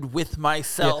argued with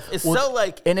myself is so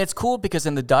like, and it's cool because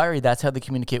in the diary that's how they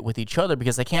communicate with each other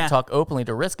because they can't talk openly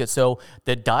to risk it. So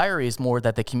the diary is more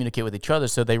that they communicate with each other.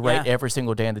 So they write every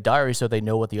single day in the diary so they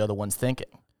know what the other one's thinking.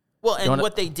 Well, and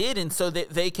what they did, and so that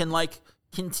they can like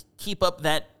keep up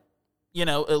that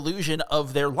illusion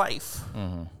of their life.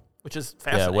 Mm-hmm. Which is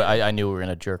fascinating. Yeah, I knew we were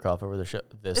gonna jerk off over this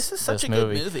is such a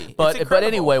movie. Good movie. But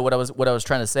anyway, what I was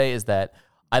trying to say is that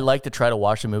I like to try to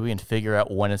watch a movie and figure out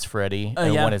when it's Freddy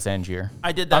and when it's Angier.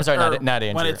 I did that. I'm sorry, not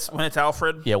Angier. When it's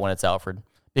Alfred. Yeah, when it's Alfred.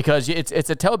 Because it's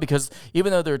a tell because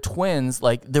even though they're twins,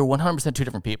 like they're 100% two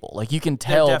different people. Like you can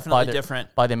tell by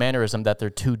the mannerism that they're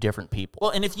two different people.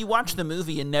 Well, and if you watch the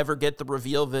movie and never get the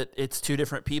reveal that it's two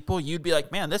different people, you'd be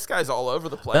like, man, this guy's all over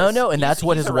the place. No, and that's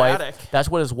what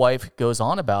his wife goes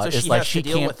on about. So it's like she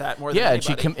deal with that more than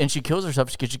anybody. and she kills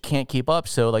herself because she can't keep up.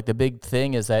 So like the big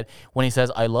thing is that when he says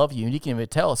I love you, you can even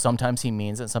tell sometimes he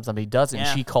means it, sometimes he doesn't. And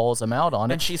she calls him out on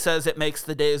it. And she says it makes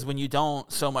the days when you don't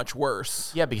so much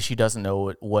worse. Yeah, because she doesn't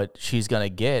know what she's gonna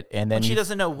get, and then she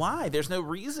doesn't know why. There's no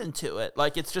reason to it.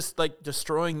 Like it's just like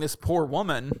destroying this poor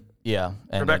woman. Yeah,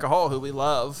 and Rebecca Hall, who we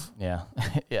love. Yeah,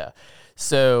 yeah.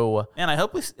 So, and I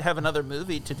hope we have another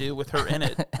movie to do with her in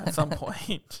it at some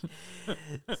point.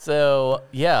 So,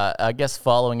 yeah, I guess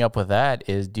following up with that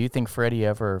is, do you think Freddie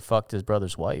ever fucked his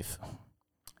brother's wife?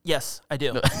 Yes, I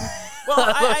do. Well,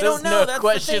 I don't know. That's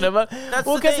question the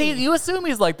thing. Because you assume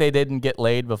he's like they didn't get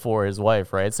laid before his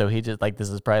wife, right? So he just like this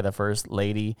is probably the first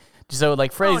lady. So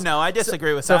like Freddie's. Oh no, I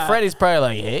disagree with that. So Freddie's probably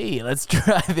like, hey, let's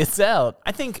try this out.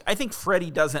 I think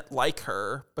Freddie doesn't like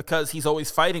her because he's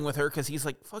always fighting with her because he's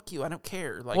like, fuck you, I don't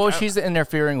care. Like, she's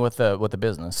interfering with the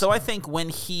business. So I think when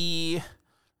he.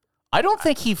 I don't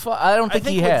think he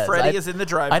has. Freddie is in the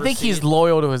driver's I think seat. He's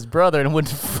loyal to his brother and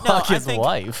wouldn't fuck his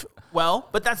wife. Well,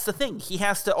 but that's the thing. He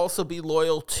has to also be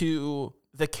loyal to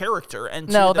the character and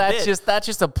to that's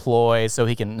just a ploy so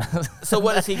he can. So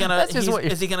what is he gonna?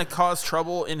 Is he gonna cause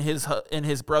trouble in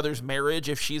his brother's marriage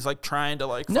if she's like trying to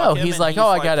like? No, he's like,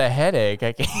 I got a headache.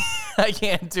 I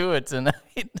can't do it tonight.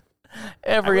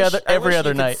 Every other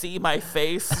night. Could see my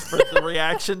face for the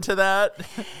reaction to that.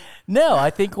 No, I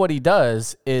think what he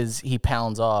does is he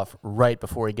pounds off right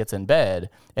before he gets in bed,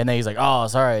 and then he's like, "Oh,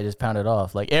 sorry, I just pounded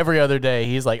off." Like every other day,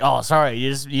 he's like, "Oh, sorry,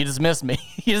 you just missed me.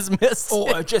 You just missed."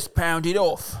 Oh, I just pounded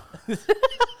off.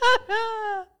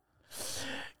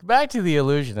 Back to The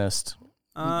Illusionist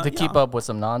to keep up with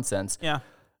some nonsense. Yeah.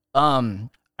 I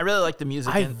really like the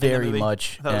music. I very in the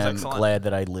much am excellent. glad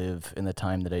that I live in the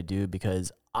time that I do,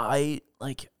 because I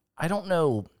don't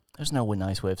know. There's no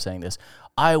nice way of saying this.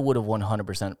 I would have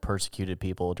 100% persecuted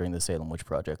people during the Salem Witch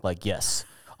Project. Like, yes,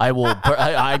 I will.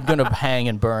 I'm gonna hang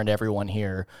and burn everyone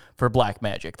here for black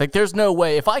magic. Like, there's no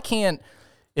way. If I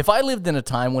lived in a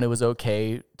time when it was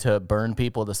okay to burn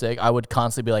people at the stake, I would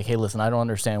constantly be like, "Hey, listen, I don't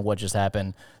understand what just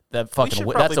happened. That fucking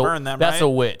that's burn them, that's right? a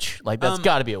witch. Like, that's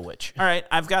got to be a witch." All right,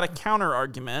 I've got a counter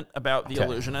argument about The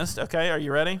Illusionist. Okay, are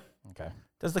you ready? Okay.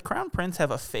 Does the Crown Prince have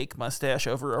a fake mustache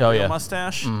over a real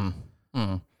mustache?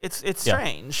 It's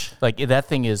strange. Like, that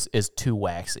thing is too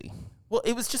waxy. Well,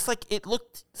 it was just like it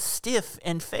looked stiff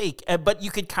and fake, but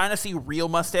you could kind of see real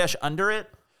mustache under it.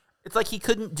 It's like he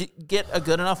couldn't get a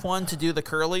good enough one to do the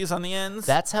curlies on the ends.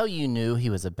 That's how you knew he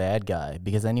was a bad guy,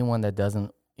 because anyone that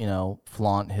doesn't,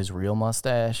 flaunt his real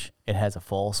mustache, it has a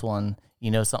false one,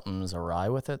 something's awry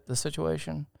with it, the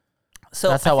situation. So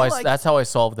that's how I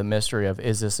solved the mystery of,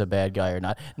 is this a bad guy or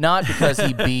not? Not because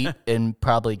he beat and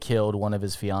probably killed one of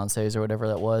his fiancées or whatever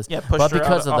that was. Yeah, pushed her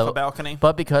off a balcony.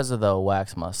 But because of the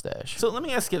wax mustache. So let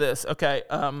me ask you this, okay?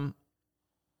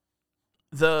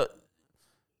 The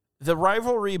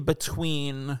rivalry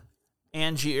between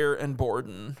Angier and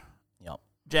Borden,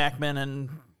 Jackman and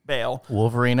Bale,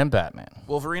 Wolverine and Batman.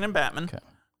 Okay.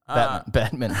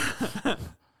 Batman.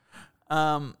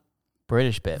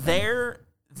 British Batman.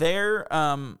 Their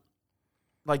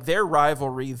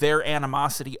rivalry, their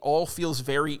animosity all feels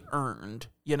very earned.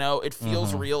 It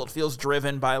feels real. It feels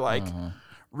driven by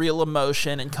real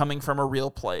emotion and coming from a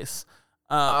real place.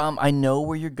 I know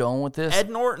where you're going with this. Ed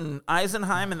Norton,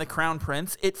 Eisenheim, and the Crown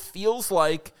Prince. It feels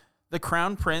like the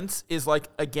Crown Prince is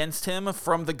against him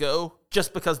from the go,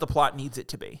 just because the plot needs it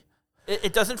to be.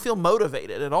 It doesn't feel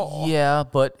motivated at all. Yeah,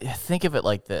 but think of it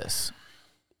like this: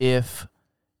 if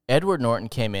Edward Norton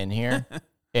came in here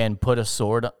and put a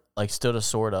sword, stood a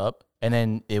sword up, and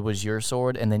then it was your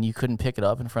sword, and then you couldn't pick it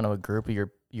up in front of a group of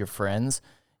your friends,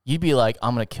 you'd be like,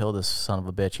 "I'm gonna kill this son of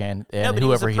a bitch," and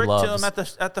whoever he loves. To him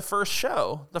at the first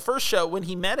show. The first show, when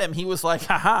he met him, he was like,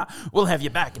 "Haha, we'll have you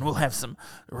back, and we'll have some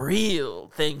real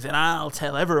things, and I'll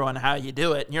tell everyone how you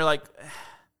do it." And you're like,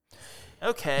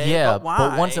 "Okay, yeah, but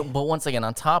why?" But once again,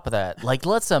 on top of that,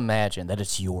 let's imagine that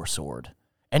it's your sword,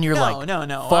 and you're no. Fuck, I'm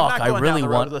not I going really down the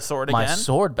road want of the sword my again.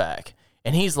 sword back,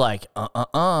 and he's like,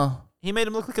 He made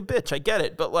him look like a bitch. I get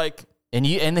it, but And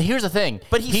here's the thing.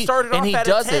 But he started off at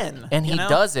a 10, and he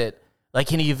does it,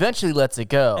 and he eventually lets it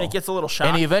go. And it gets a little shocked.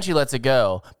 And he eventually lets it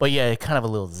go, but yeah, kind of a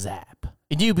little zap.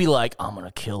 And you'd be like, "I'm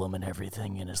gonna kill him and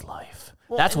everything in his life."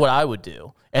 Well, that's what I would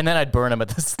do, and then I'd burn him at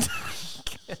the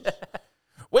stake.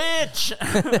 Which?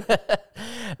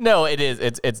 No,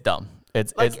 it's dumb.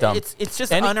 It's dumb. It's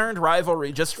just unearned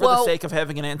rivalry, just for the sake of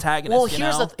having an antagonist.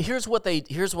 Well, here's what they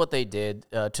did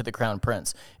to the Crown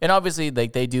Prince, and obviously they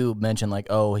do mention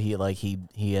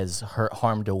he has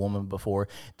harmed a woman before.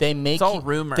 It's all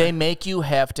rumor. They make you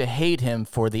have to hate him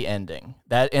for the ending.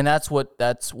 That's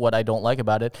what I don't like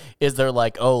about it. Is they're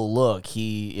like, "Oh, look,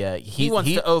 he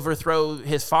wants to overthrow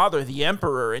his father, the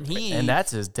emperor, and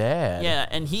that's his dad." Yeah,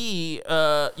 and he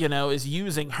is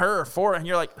using her for it. And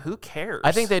you're like, who cares?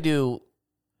 I think they do.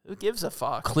 Who gives a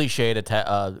fuck? Cliched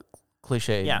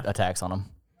attacks on him.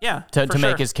 Yeah, to sure.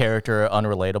 make his character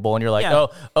unrelatable, and you're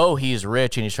like, oh, he's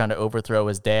rich and he's trying to overthrow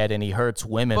his dad and he hurts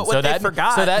women. But what they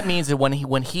forgot. So that means that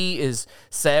when he is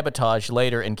sabotaged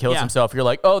later and kills himself, you're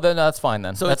like, oh, then that's fine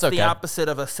then. So that's it's the opposite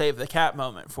of a save the cat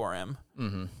moment for him.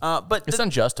 Mm-hmm. But it's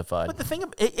unjustified. But the thing,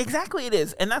 exactly, it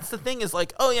is, and that's the thing is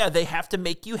oh yeah, they have to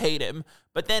make you hate him.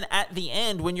 But then at the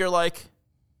end, when you're like,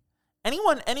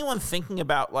 anyone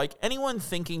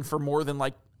thinking for more than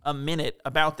a minute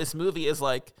about this movie is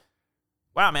like,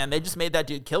 wow, man, they just made that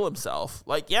dude kill himself.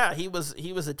 Yeah, he was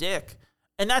a dick,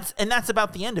 and that's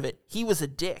about the end of it. He was a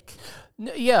dick.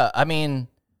 Yeah, I mean,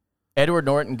 Edward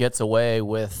Norton gets away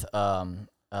with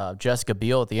Jessica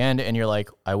Biel at the end, and you're like,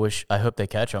 I hope they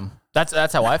catch him. That's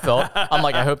how I felt. I'm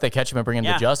like, I hope they catch him and bring him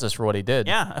to justice for what he did.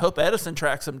 Yeah, I hope Edison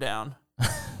tracks him down.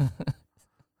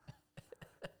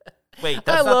 Wait,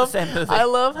 that's not the same movie. I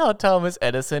love how Thomas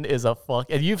Edison is and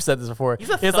you've said this before,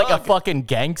 he's like a fucking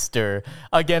gangster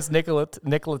against Nikola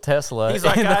Tesla. He's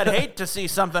like, I'd hate to see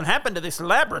something happen to this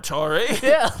laboratory.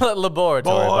 Yeah,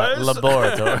 laboratory.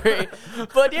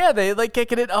 But yeah, they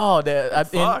kicking it. Oh,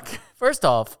 fuck. First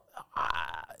off,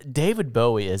 David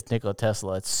Bowie as Nikola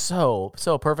Tesla. It's so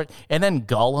perfect. And then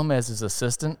Gollum as his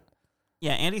assistant.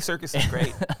 Yeah, Andy Serkis is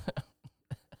great.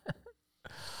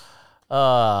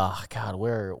 God,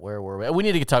 where were we? We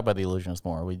need to talk about The Illusionist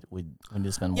more. We need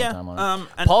to spend more time on it.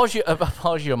 and Paul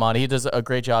Giamatti, he does a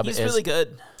great job. he's really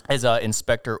good. As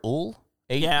Inspector Uhl.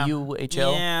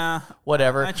 A-U-H-L? Yeah.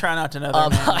 Whatever. I try not to know their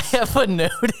names. I have a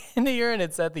note in here, and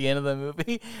it's at the end of the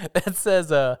movie that says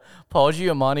Paul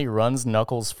Giamatti runs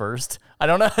Knuckles first. I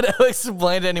don't know how to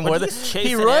explain it anymore. When he's He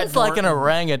chasing runs Ed like an Norton.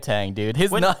 orangutan, dude.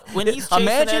 When he's chasing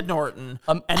Ed Norton,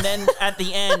 and then at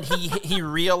the end he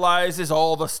realizes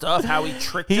all the stuff, how he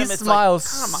tricked He him. It's smiles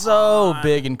like, come so on.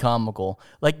 big and comical.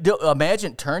 Like,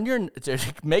 imagine,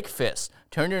 make fists.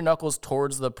 Turn your knuckles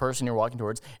towards the person you're walking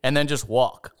towards, and then just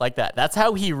walk like that. That's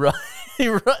how he runs. He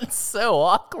runs so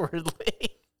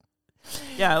awkwardly.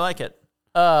 Yeah, I like it.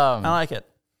 I like it.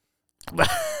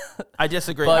 I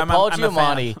disagree. But Paul I'm a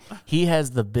Giamatti, fan. he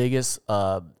has the biggest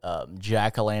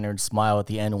jack-o'-lantern smile at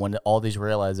the end when all these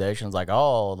realizations, like,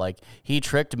 oh, like, he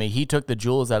tricked me. He took the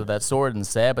jewels out of that sword and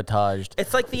sabotaged.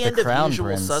 It's like the end of Crown Usual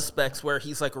Prince. Suspects, where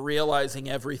he's like realizing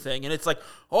everything, and it's like,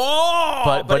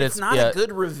 oh, but it's not a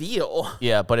good reveal.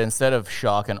 Yeah, but instead of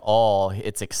shock and awe,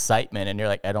 it's excitement, and you're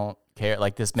like, I don't care.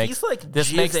 Like, this makes He's like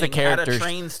this makes the jizzing character at a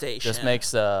train station. This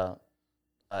makes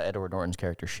Edward Norton's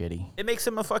character shitty. It makes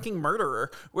him a fucking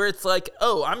murderer, where it's like,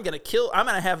 oh, I'm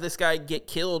gonna have this guy get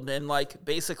killed and like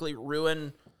basically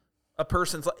ruin a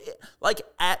person's life. Like,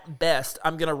 at best,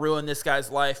 I'm gonna ruin this guy's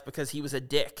life because he was a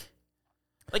dick.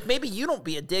 Like, maybe you don't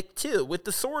be a dick too with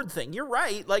the sword thing. You're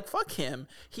right. Like, fuck him.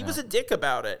 He was a dick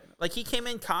about it. Like, he came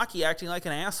in cocky, acting like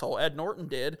an asshole. Ed Norton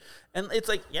did, and it's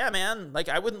like, yeah, man. Like,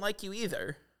 I wouldn't like you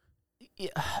either.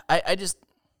 Yeah, I just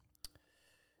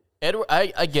Edward.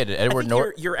 I get it. Edward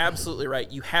Norton. You're absolutely right.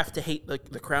 You have to hate the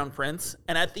Crown Prince.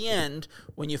 And at the end,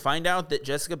 when you find out that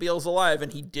Jessica Biel's alive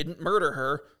and he didn't murder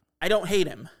her, I don't hate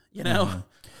him. You know.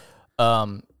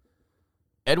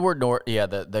 Edward Norton. Yeah,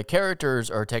 the characters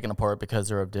are taken apart because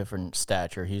they're of different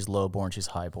stature. He's lowborn. She's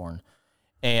highborn.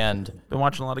 And Been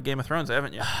watching a lot of Game of Thrones,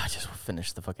 haven't you? I just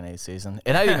finished the fucking 8th season.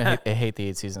 And I didn't even hate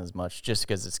the 8th season as much just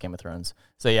because it's Game of Thrones.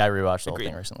 So yeah, I rewatched the whole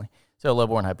thing recently. So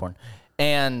lowborn, highborn.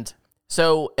 And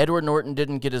so Edward Norton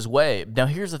didn't get his way. Now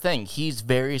here's the thing. He's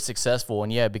very successful.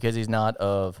 And yeah, because he's not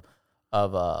of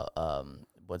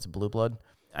what's Blue Blood?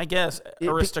 I guess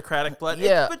aristocratic blood.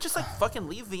 Yeah. But just like fucking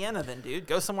leave Vienna then, dude.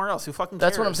 Go somewhere else. Who fucking cares?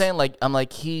 That's what I'm saying. Like, I'm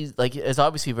like, he's like, is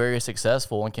obviously very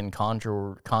successful and can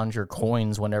conjure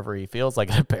coins whenever he feels like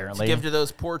it, apparently. Give to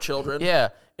those poor children. Yeah.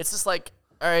 It's just like,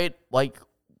 all right, like,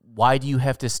 why do you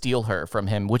have to steal her from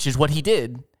him? Which is what he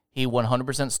did. He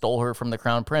 100% stole her from the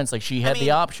Crown Prince. Like, she had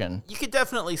the option. You could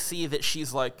definitely see that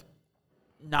she's like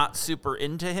not super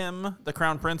into him, the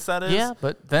Crown Prince, that is. Yeah,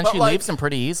 but then she like, leaves him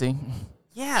pretty easy.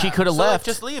 Yeah. She could have so, like, left.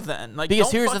 just leave then. Like,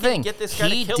 Because don't here's the fucking thing. Get this guy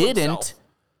He to kill didn't himself.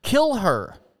 kill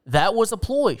her. That was a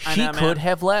ploy. She know, could man.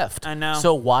 have left. I know.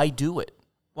 So why do it?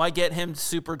 Why get him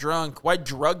super drunk? Why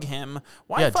drug him?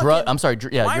 Why Yeah, fucking, I'm sorry.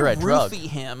 Yeah, why you're right. Drug. roofie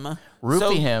him? Roofie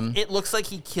so him. It looks like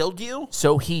he killed you.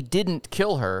 So he didn't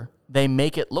kill her. They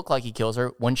make it look like he kills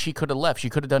her when she could have left. She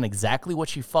could have done exactly what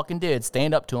she fucking did.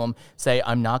 Stand up to him, say,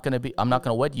 I'm not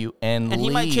gonna wed you, and And leave.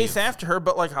 he might chase after her,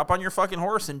 but like hop on your fucking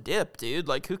horse and dip, dude.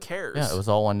 Like, who cares? Yeah, it was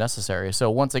all unnecessary.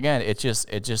 So once again, it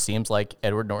just seems like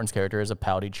Edward Norton's character is a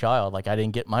pouty child. Like, I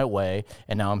didn't get my way,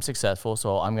 and now I'm successful,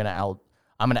 so I'm gonna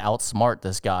outsmart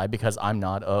this guy because I'm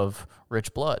not of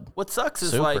rich blood. What sucks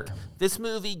is Super. like this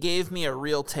movie gave me a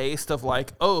real taste of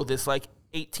like, oh, this like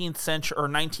 18th century or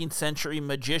 19th century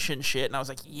magician shit, and I was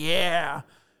like, yeah.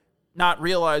 Not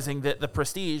realizing that The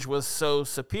Prestige was so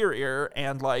superior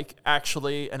and like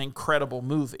actually an incredible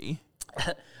movie.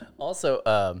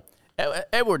 Also,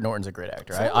 Edward Norton's a great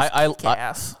actor. So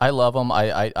Kick-Ass. I love him.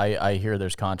 I hear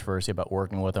there's controversy about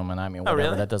working with him, and I mean, whatever.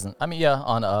 really? That doesn't. I mean, yeah,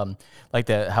 on like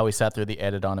how he sat through the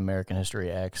edit on American History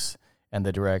X, and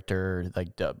the director like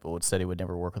said he would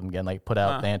never work with him again. Like, put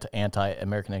out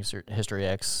anti-American History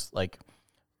X like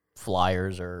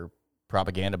flyers or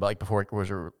propaganda, but like before it was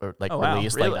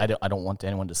released. Really? Like, I don't want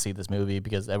anyone to see this movie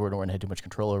because Edward Norton had too much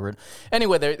control over it.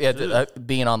 Anyway,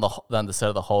 being on the set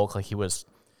of the Hulk, like, he was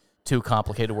too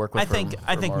complicated to work with.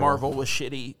 I think Marvel was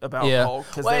shitty about Hulk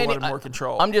because they wanted more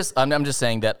control. I'm just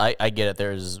saying that I get it.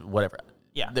 There's whatever.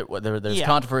 Yeah. There's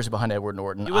controversy behind Edward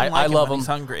Norton. You wouldn't like I him love when him. he's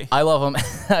hungry. I love him.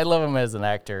 I love him as an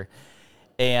actor.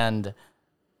 And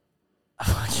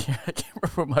I can't remember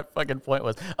what my fucking point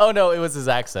was. Oh no, it was his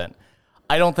accent.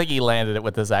 I don't think he landed it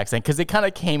with his accent because it kind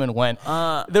of came and went.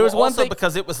 There was one also thing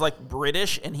because it was like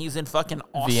British and he's in fucking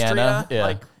Austria. Vienna. Yeah.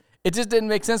 Like, it just didn't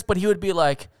make sense. But he would be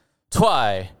like,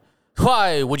 "Twy,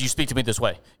 Why would you speak to me this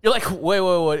way? You're like,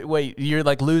 wait. You're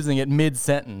like losing it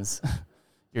mid-sentence.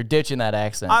 You're ditching that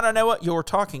accent. I don't know what you're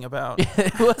talking about.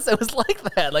 It was like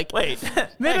that. Like, Wait,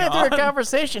 midway hang through a on.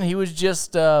 conversation, he was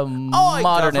just modern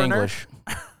governor. English.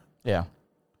 Yeah.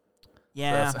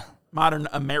 Yeah, modern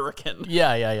American.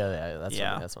 Yeah.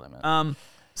 That's what I meant.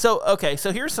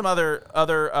 So here's some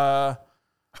other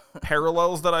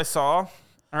parallels that I saw. All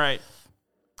right.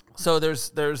 So there's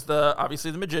the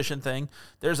obviously the magician thing.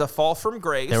 There's a fall from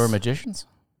grace. They were magicians?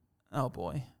 Oh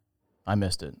boy. I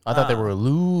missed it. I thought they were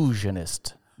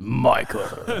illusionist.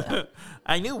 Michael.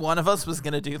 I knew one of us was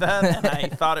going to do that, and I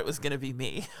thought it was going to be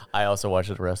me. I also watched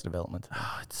Arrested Development.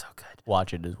 Oh, it's so good.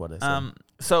 Watch it is what I said.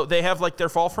 So they have like their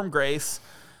fall from grace.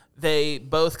 They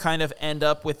both kind of end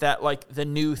up with that like the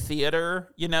new theater,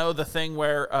 the thing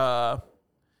where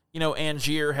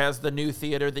Angier has the new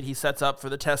theater that he sets up for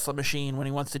the Tesla machine when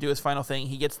he wants to do his final thing.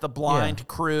 He gets the blind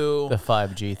crew. The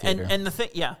 5G theater. And the thing,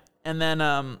 yeah. And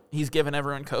then he's giving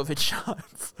everyone COVID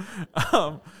shots.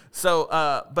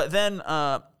 But then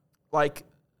like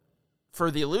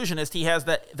for the illusionist, he has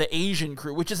the Asian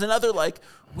crew, which is another like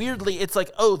weirdly, it's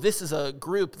like, oh, this is a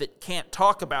group that can't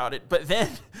talk about it. But then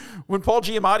when Paul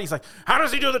Giamatti's like, how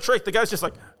does he do the trick? The guy's just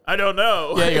like, I don't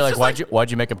know. Yeah, you're like,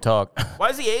 why'd you make him talk? Why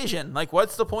is he Asian? Like,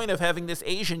 what's the point of having this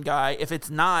Asian guy if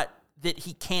it's not that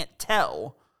he can't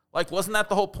tell? Like, wasn't that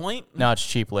the whole point? No, it's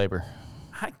cheap labor.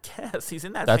 I guess he's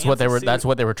in that. That's what they were. suit. That's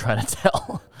what they were trying to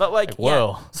tell. But like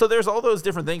whoa. Yeah. So there's all those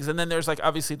different things, and then there's like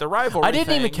obviously the rivalry. I didn't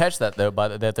thing. even catch that though,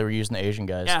 that they were using the Asian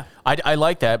guys. Yeah. I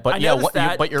like that, but I yeah, noticed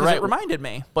that but you're 'cause right. It reminded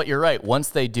me. But you're right. Once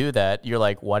they do that, you're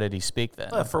like, why did he speak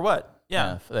then? For what?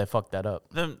 Yeah. They fucked that up.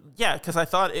 Because I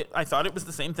thought it was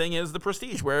the same thing as the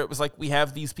Prestige, where it was like we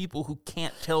have these people who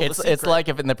can't tell the secret. It's like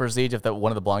if in the Prestige, if one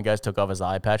of the blonde guys took off his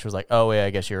eye patch, was like, oh yeah, I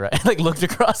guess you're right. Like looked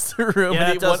across the room. Yeah,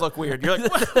 and it does look weird. You're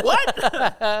like,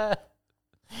 what?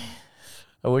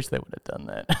 I wish they would have done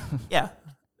that. Yeah,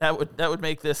 that would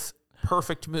make this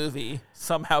perfect movie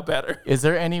somehow better. Is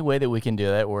there any way that we can do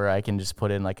that where I can just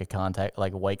put in like a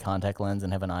white contact lens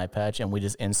and have an eye patch, and we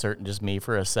just insert just me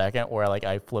for a second, where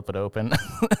I flip it open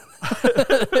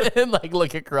and like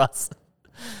look across?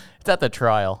 It's at the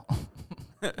trial.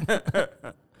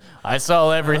 I saw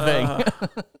everything.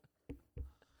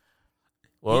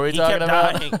 What were we talking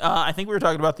about? I think we were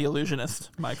talking about The Illusionist,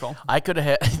 Michael. I could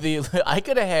have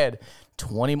had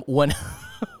 20 when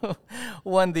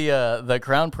the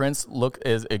Crown Prince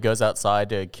goes outside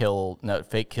to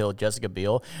fake kill Jessica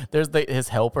Biel. There's his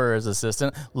helper, his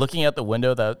assistant, looking out the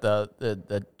window,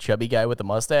 the chubby guy with the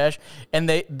mustache, and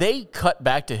they cut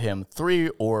back to him 3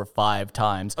 or 5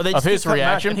 times of his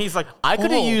reaction. And he's like, I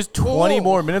could have used 20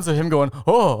 more minutes of him going,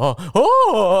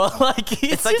 like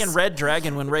it's like in Red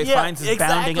Dragon when Ray Fiennes is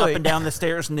bounding up and down the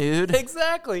stairs nude.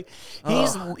 Exactly.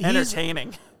 He's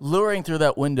entertaining. Luring through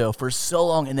that window for so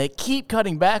long, and they keep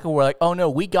cutting back, and we're like, oh no,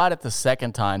 we got it the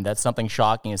second time that something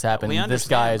shocking has happened. This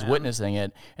guy is witnessing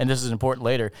it, and this is important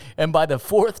later. And by the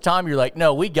 4th time, you're like,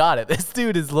 no, we got it. This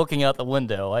dude is looking out the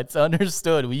window. It's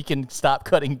understood. We can stop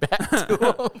cutting back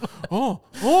to him.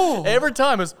 Every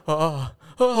time it's, I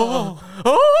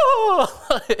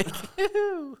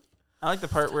like the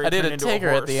part where he I did turned a into ticker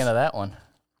a horse. at the end of that one.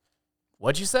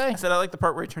 What'd you say? I said I like the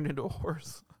part where he turned into a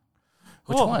horse.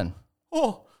 Which one?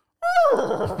 Oh,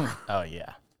 Oh,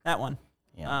 yeah. that one.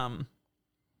 Yeah.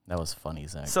 That was funny,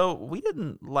 Zach. So we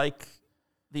didn't like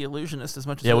The Illusionist as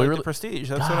much as Yeah, we we liked really- The Prestige.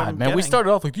 That's what God, I'm man, we getting.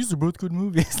 started off like, these are both good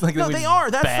movies. Like, No, we they just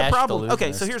are. That's the bashed problem.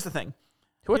 Okay, so Illusionist. here's the thing.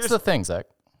 What's the thing, Zach?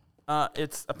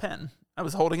 It's a pen. I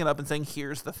was holding it up and saying,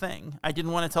 "Here's the thing." I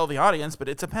didn't want to tell the audience, but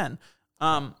it's a pen.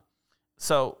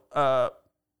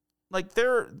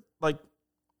 They're like.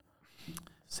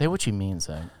 Say what you mean,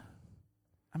 Zach.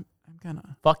 I'm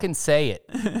gonna Fucking say it.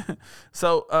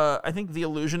 So I think The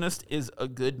Illusionist is a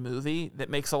good movie that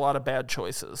makes a lot of bad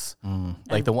choices.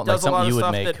 Like the one, does like a lot something you of would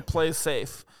stuff make. that plays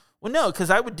safe. Well, no, because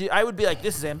I would be like,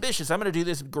 this is ambitious. I'm going to do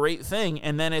this great thing,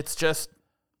 and then it's just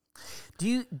Do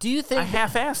you think I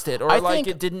half-assed it, or I like think-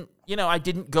 it didn't. I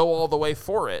didn't go all the way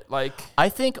for it. Like I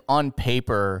think on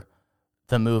paper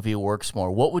the movie works more.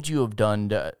 What would you have done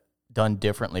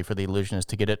differently for The Illusionist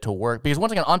to get it to work? Because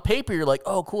once again, on paper you're like,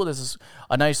 oh cool, this is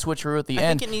a nice switcheroo at the I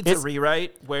end. think it needs a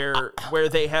rewrite where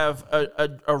they have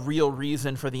a real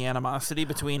reason for the animosity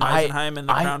between Eisenheim and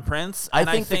the Crown Prince. I And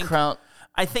think the Crown.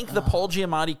 I think the Paul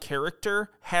Giamatti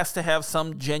character has to have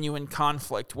some genuine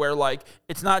conflict where, like,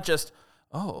 it's not just,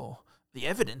 oh, the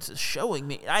evidence is showing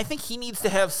me. I think he needs to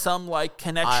have some, like,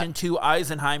 connection to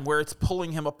Eisenheim where it's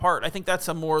pulling him apart. I think that's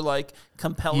a more, like,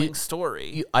 compelling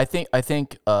story. I think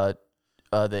the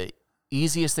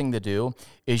easiest thing to do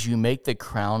is you make the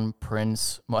Crown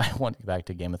Prince. Well, I want to go back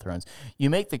to Game of Thrones. You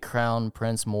make the Crown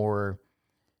Prince more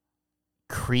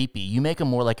creepy. You make him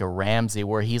more like a Ramsay,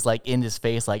 where he's like in his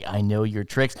face, like, I know your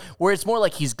tricks. Where it's more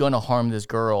like he's gonna harm this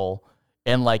girl,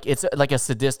 and like it's like a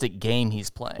sadistic game he's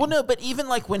playing. Well, no, but even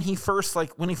like when he first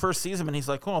sees him and he's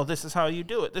like, "Oh, this is how you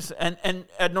do it." This and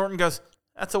Ed Norton goes,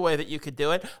 "That's a way that you could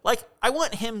do it." Like, I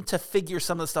want him to figure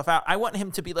some of the stuff out. I want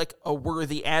him to be like a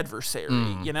worthy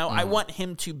adversary, you know? I want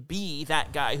him to be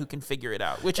that guy who can figure it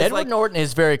out, which is Edward Norton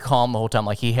is very calm the whole time,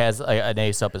 like he has an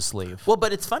ace up his sleeve. Well,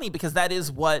 but it's funny because that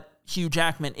is what Hugh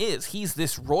Jackman is. He's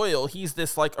this royal, he's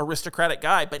this like aristocratic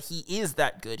guy, but he is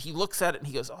that good. He looks at it and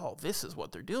he goes, "Oh, this is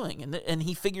what they're doing." And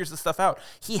he figures the stuff out.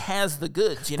 He has the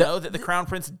goods, you know, that the Crown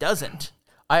Prince doesn't.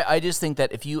 I just think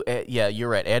that if you, yeah, you're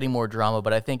right, adding more drama,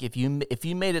 but I think if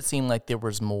you made it seem like there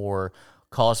was more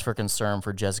cause for concern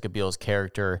for Jessica Biel's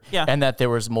character, and that there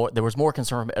was more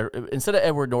concern from, instead of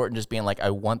Edward Norton just being like,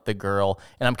 I want the girl,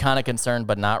 and I'm kind of concerned,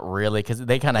 but not really, because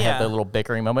they kind of have their little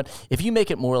bickering moment. If you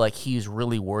make it more like he's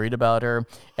really worried about her,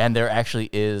 and there actually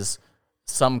is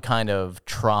some kind of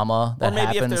trauma that happens. Or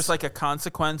maybe if there's like a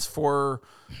consequence for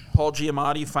Paul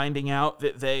Giamatti finding out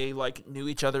that they like knew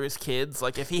each other as kids,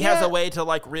 like if he has a way to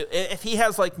like, if he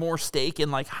has like more stake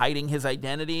in like hiding his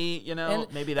identity, you know,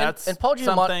 maybe that's and Paul Giamatti,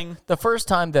 something. The first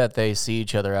time that they see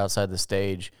each other outside the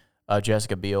stage,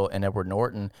 Jessica Biel and Edward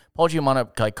Norton, Paul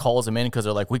Giamatti like calls him in because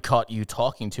they're like, "We caught you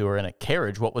talking to her in a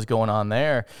carriage. What was going on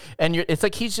there?" And it's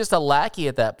like he's just a lackey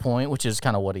at that point, which is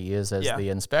kind of what he is as the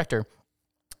inspector.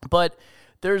 But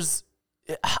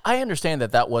I understand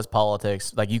that was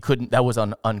politics. Like that was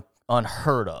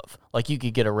unheard of. Like you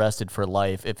could get arrested for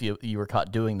life if you were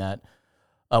caught doing that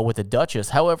with the Duchess.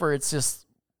 However, it's just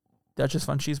Duchess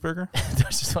von Cheeseburger.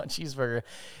 Duchess von Cheeseburger.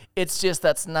 It's just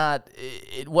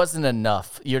it wasn't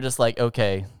enough. You're just like,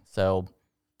 okay, so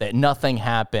that nothing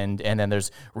happened, and then there's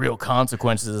real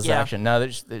consequences of this action. No,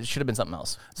 there should have been something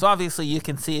else. So obviously, you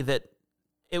can see that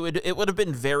it would have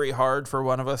been very hard for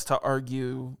one of us to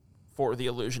argue for The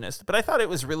Illusionist, but I thought it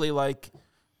was really like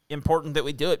important that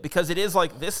we do it, because it is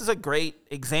like, this is a great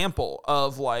example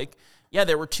of like,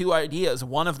 there were two ideas.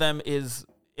 One of them is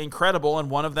incredible, and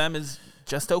one of them is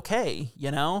just okay,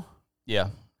 you know? Yeah.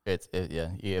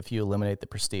 If you eliminate the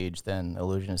Prestige, then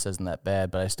Illusionist isn't that bad.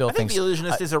 But I think The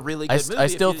Illusionist is a really good movie. I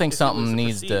still think something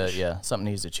needs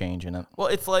to change in it. Well,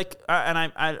 it's like,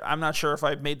 and I'm not sure if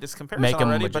I've made this comparison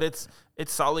already, but it's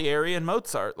Salieri and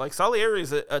Mozart. Like Salieri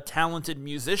is a talented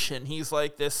musician. He's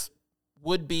like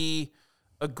would be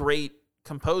a great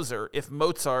composer if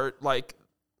Mozart, like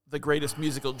the greatest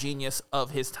musical genius of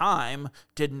his time,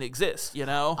 didn't exist. You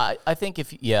know, I think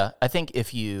if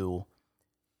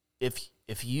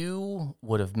you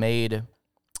would have made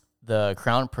the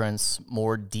Crown Prince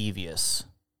more devious,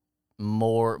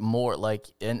 more like,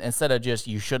 and instead of just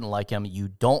you shouldn't like him, you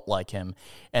don't like him,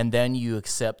 and then you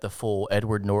accept the full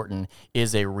Edward Norton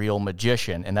is a real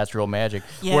magician and that's real magic.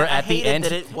 Yeah, where at the end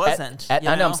that it wasn't. I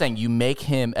know I'm saying you make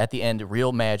him at the end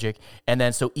real magic, and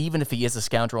then so even if he is a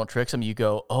scoundrel and tricks him, you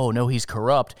go, oh no, he's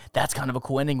corrupt. That's kind of a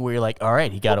cool ending where you're like, all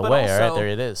right, he got away. Also, all right, there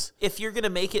it is. If you're gonna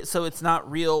make it so it's not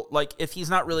real, like if he's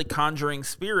not really conjuring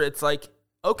spirits, like,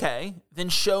 okay, then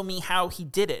show me how he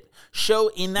did it. Show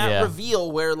in that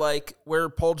reveal where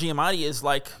Paul Giamatti is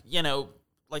like, you know,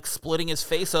 like splitting his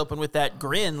face open with that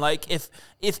grin. Like if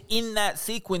in that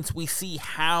sequence we see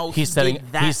how he's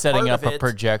setting up a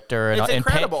projector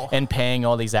and paying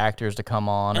all these actors to come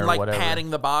on and or like whatever,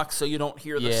 padding the box so you don't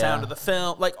hear the sound of the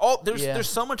film. Like there's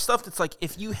so much stuff that's like,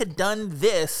 if you had done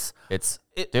this, it's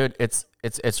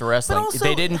wrestling. Also,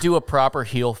 they didn't do a proper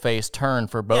heel face turn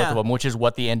for both of them, which is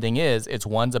what the ending is. It's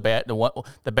one's the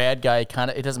bad guy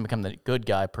it doesn't become the good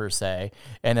guy per se,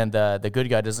 and then the good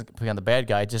guy doesn't become the bad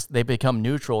guy. Just they become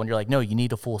neutral, and you're like, no, you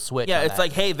need a full switch. Yeah, it's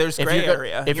like, hey, there's gray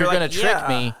area. If you're gonna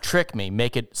trick me,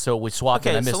 make it so we swap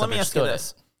it. So let me ask you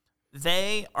this: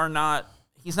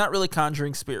 he's not really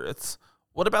conjuring spirits.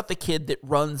 What about the kid that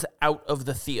runs out of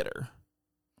the theater?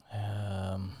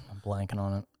 I'm blanking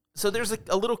on it. So there's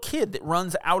a little kid that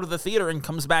runs out of the theater and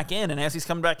comes back in, and as he's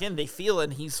coming back in, they feel it,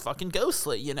 and he's fucking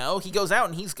ghostly, you know? He goes out,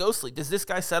 and he's ghostly. Does this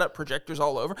guy set up projectors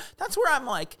all over? That's where I'm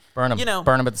like, burn him, you know,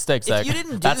 burn him at the stake. If you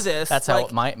didn't do this, that's how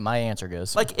my answer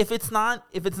goes. Like, if it's not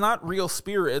real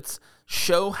spirits,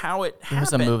 show how it happened. It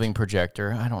was a moving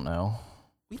projector. I don't know.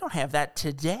 We don't have that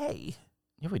today.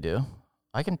 Yeah, we do.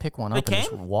 I can pick one up and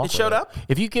just walk. It showed up.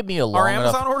 If you give me a long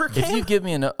Amazon order came? If you give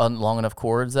me a long enough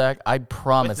cord, Zach, I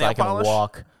promise I can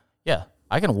walk. Yeah.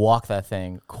 I can walk that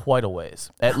thing quite a ways,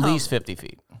 at least 50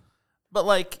 feet. But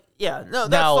that's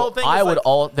the whole thing.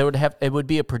 It would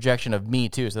be a projection of me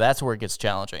too, so that's where it gets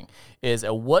challenging. Is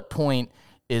at what point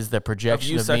is the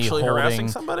projection of me sexually harassing holding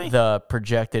somebody? the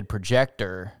projected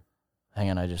projector. Hang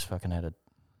on, I just fucking had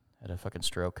a fucking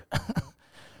stroke.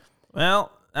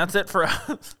 Well, that's it for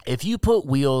us. If you put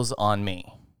wheels on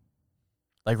me,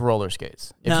 like roller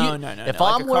skates. No. If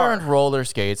like I'm a wearing car. roller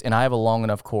skates and I have a long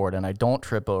enough cord and I don't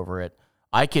trip over it,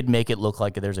 I could make it look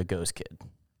like there's a ghost kid.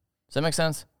 Does that make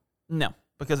sense? No,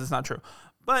 because it's not true.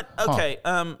 But okay,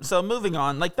 so moving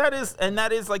on. Like that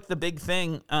is like the big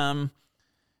thing.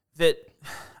 That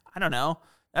I don't know.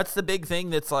 That's the big thing.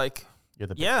 That's like, You're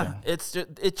the big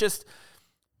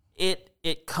thing.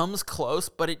 It comes close,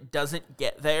 but it doesn't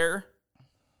get there.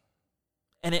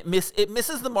 And it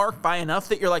misses the mark by enough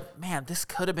that you're like, man, this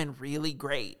could have been really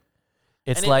great.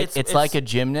 It's And like like a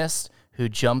gymnast who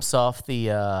jumps off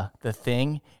the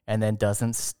thing and then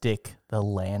doesn't stick the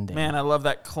landing. Man, I love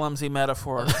that clumsy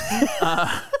metaphor.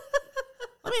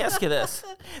 Let me ask you this.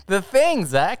 The thing,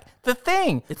 Zach. The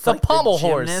thing. It's the like pommel the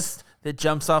horse. gymnast that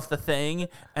jumps off the thing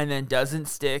and then doesn't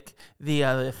stick the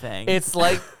other thing. It's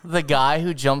like the guy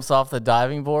who jumps off the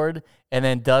diving board and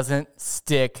then doesn't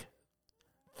stick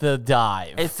the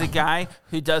dive. It's the guy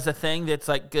who does a thing that's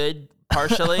like good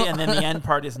partially, and then the end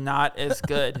part is not as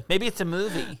good. Maybe it's a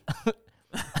movie.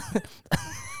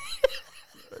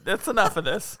 That's enough of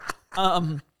this.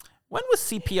 When was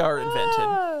CPR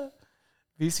invented?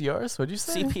 VCRs? What'd you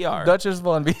say? CPR. Duchess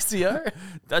von VCR?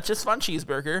 Duchess von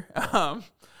Cheeseburger.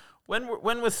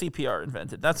 When was CPR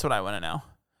invented? That's what I want to know.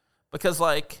 Because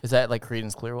like Is that like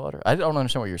Creedence Clearwater? I don't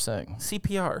understand what you're saying.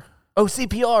 CPR. Oh,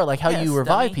 CPR, like how Yes, you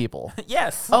revive dummy. people.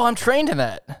 Yes. Oh, I'm trained in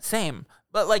that. Same.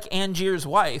 But like Angier's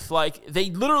wife, like they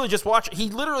literally just watch. He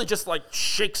literally just like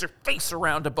shakes her face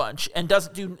around a bunch and does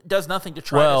nothing to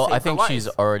try to Well, save I her think life. she's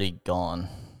already gone.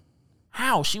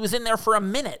 How? She was in there for a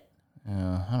minute.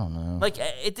 Yeah, I don't know. Like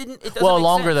it didn't. It doesn't Well, make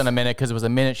longer sense. than a minute because it was a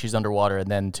minute she's underwater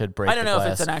and then to break I don't the know glass.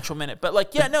 if it's an actual minute, but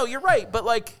like, yeah, no, you're right. But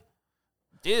like,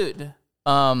 dude,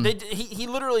 he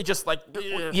literally just like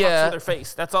fucks with her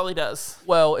face. That's all he does.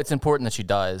 Well, it's important that she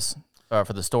dies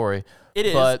for the story. It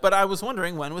is. But I was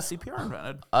wondering, when was CPR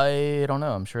invented? I don't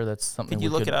know. I'm sure that's something Could you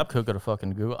look it up? Could go to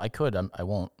fucking Google. I could. I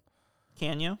won't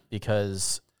Can you?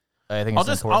 because I think it's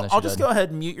I'll important that she I'll just died. go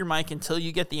ahead and mute your mic until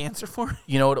you get the answer for it.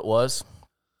 You know what it was?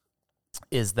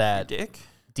 Is that Dick?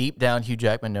 deep down, Hugh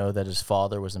Jackman knew that his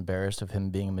father was embarrassed of him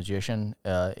being a magician.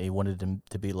 He wanted him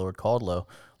to be Lord Caldlow,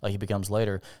 like he becomes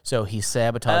later. So he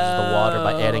sabotages the water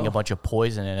by adding a bunch of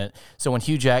poison in it. So when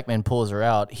Hugh Jackman pulls her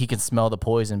out, he can smell the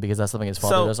poison because that's something his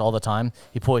father does all the time.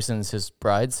 He poisons his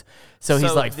brides. So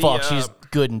he's like, fuck, she's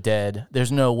good and dead.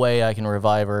 There's no way I can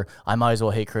revive her. I might as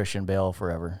well hate Christian Bale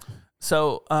forever.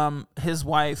 So his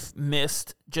wife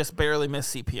just barely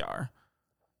missed CPR.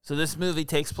 So this movie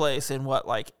takes place in what,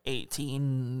 like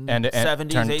 1870s, turn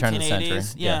the 1880s? century.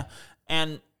 Yeah.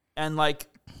 And like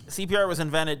CPR was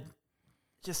invented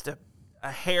just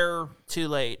a hair too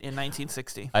late in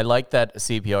 1960. I like that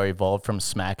CPR evolved from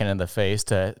smacking in the face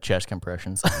to chest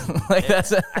compressions. Like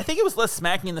that's. I think it was less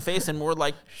smacking in the face and more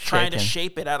like trying to Shaking.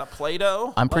 shape it out of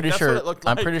Play-Doh. I'm Like, pretty that's sure. what it looked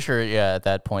like. I'm pretty sure. Yeah, at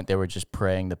that point they were just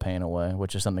praying the pain away,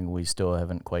 which is something we still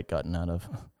haven't quite gotten out of.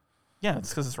 Yeah, it's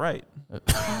because it's right.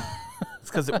 It's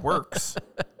because it works.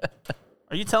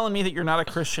 Are you telling me that you're not a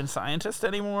Christian Scientist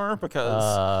anymore? Because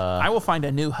I will find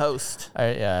a new host for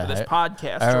this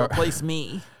podcast to replace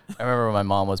me. I remember when my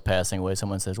mom was passing away,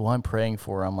 someone says, "Well, I'm praying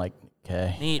for her." I'm like,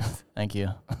 "Okay, Neat. thank you.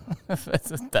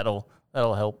 that'll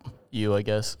help you, I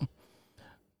guess."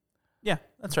 Yeah,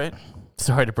 that's right.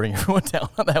 Sorry to bring everyone down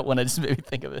on that one. I just made me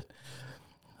think of it.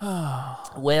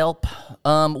 Well,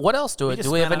 what else do we just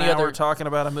do? We have spent any an hour other? talking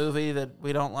about a movie that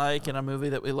we don't like and a movie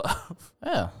that we love.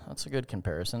 Yeah, that's a good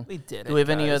comparison. We did it. Do we have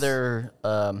any guys. other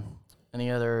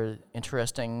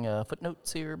interesting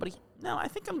footnotes here, buddy? No, I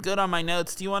think I'm good on my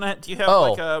notes. Do you have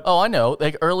Oh, like a? I know.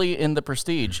 Like early in The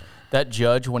Prestige, that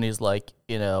judge, when he's like,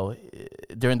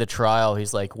 during the trial,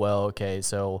 he's like, well, okay,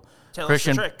 so Tell us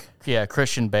the trick. Yeah,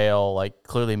 Christian Bale like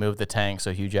clearly moved the tank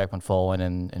so Hugh Jackman fall in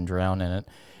and drown in it,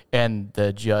 and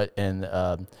the judge and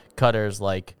Cutter's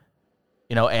like,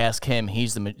 ask him.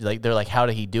 He's they're like, how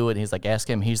did he do it? And he's like, ask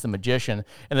him. He's the magician.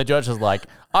 And the judge is like,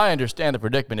 I understand the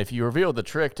predicament. If you reveal the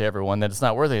trick to everyone, then it's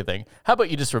not worth anything. How about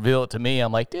you just reveal it to me?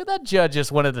 I'm like, dude, that judge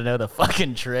just wanted to know the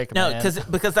fucking trick. No, man.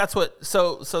 because that's what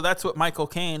so that's what Michael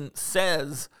Caine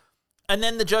says, and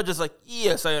then the judge is like,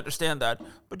 yes, I understand that,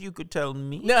 but you could tell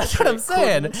me. No, that's what I'm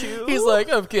saying. couldn't you? He's like,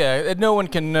 okay, and no one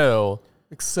can know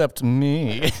except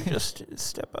me. Just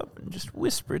step up and just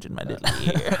whisper it in my little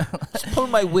ear. Just pull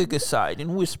my wig aside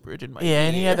and whisper it in my ear. Yeah,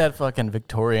 and he had that fucking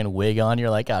Victorian wig on. You're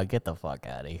like, oh, get the fuck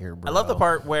out of here, bro. I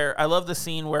love the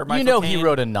scene where Michael Caine, he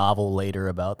wrote a novel later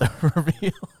about the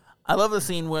reveal. I love the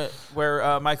scene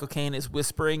where Michael Caine is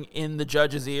whispering in the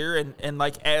judge's ear, and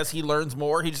like as he learns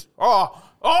more, he just oh.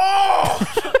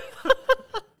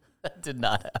 That did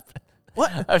not happen.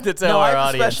 What? I have to tell our I have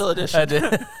audience. a special edition.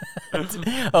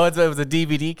 It was a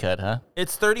DVD cut, huh?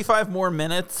 It's 35 more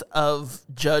minutes of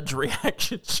judge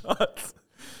reaction shots.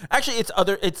 Actually,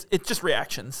 it's just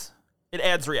reactions. It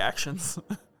adds reactions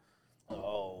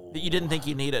that you didn't think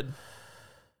you needed.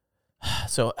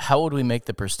 So how would we make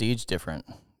The Prestige different?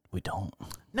 We don't.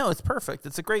 No, it's perfect.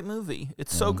 It's a great movie.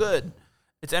 It's so good.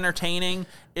 It's entertaining.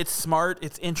 It's smart.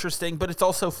 It's interesting, but it's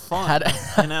also fun.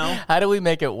 You know? How do we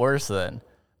make it worse then?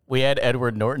 We had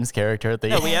Edward Norton's character at the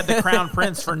end. Yeah, we had the Crown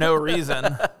Prince for no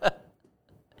reason.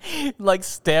 Like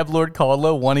stab Lord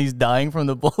Caldwell when he's dying from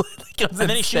the bullet. And then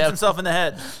he shoots himself in the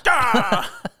head.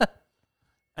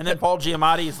 And then Paul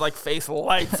Giamatti's like face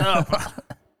lights up.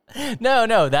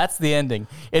 No, that's the ending.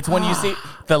 It's when you see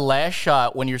the last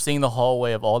shot when you're seeing the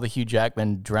hallway of all the Hugh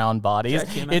Jackman drowned bodies.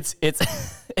 It's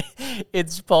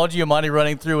it's Paul Giamatti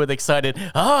running through with excited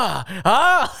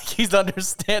he's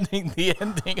understanding the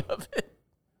ending of it.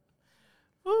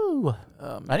 Ooh,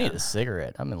 I need a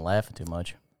cigarette. I've been laughing too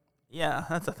much. Yeah,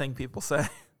 that's a thing people say.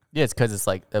 Yeah, it's because it's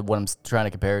like what I'm trying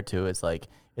to compare it to. It's like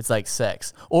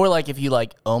sex, or like if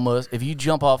you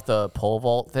jump off the pole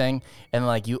vault thing and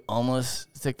like you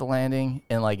almost stick the landing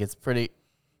and like it's pretty.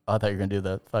 I thought you were gonna do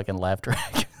the fucking laugh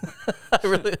track.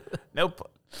 Nope.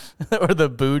 Or the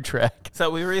boo track. So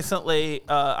we recently,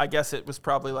 I guess it was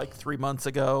probably like 3 months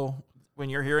ago when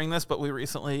you're hearing this, but we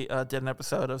recently did an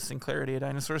episode of Sinclarity: A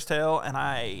Dinosaur's Tale, and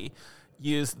I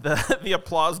used the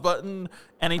applause button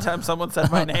anytime someone said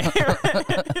my name.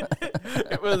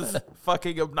 It was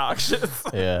fucking obnoxious.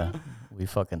 Yeah, we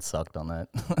fucking sucked on that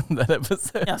that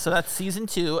episode. Yeah, so that's season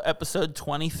 2, episode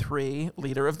 23,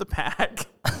 Leader of the Pack.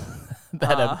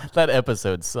 That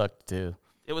episode sucked too.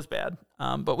 It was bad,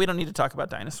 but we don't need to talk about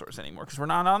dinosaurs anymore because we're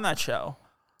not on that show.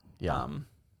 Yeah,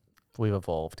 we've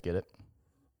evolved. Get it?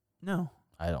 No,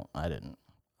 I didn't.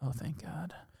 Oh, thank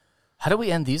God. How do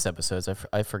we end these episodes?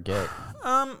 I forget.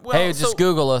 Well, hey, just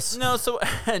Google us. No, so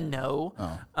no.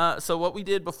 Oh. So what we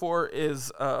did before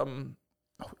is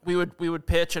we would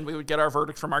pitch and we would get our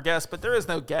verdict from our guest, but there is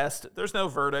no guest. There's no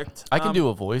verdict. I can do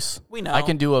a voice. We know. I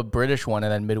can do a British one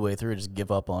and then midway through just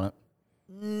give up on it.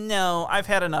 No, I've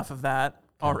had enough of that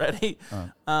already.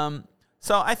 Oh.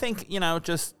 So I think,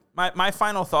 just my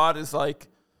final thought is like,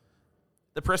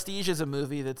 The Prestige is a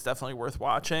movie that's definitely worth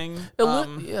watching.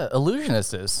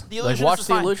 Illusionist is. The Illusionist watch is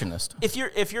The fine. Illusionist. If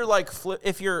you're like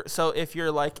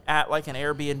at like an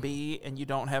Airbnb and you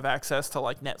don't have access to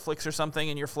like Netflix or something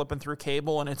and you're flipping through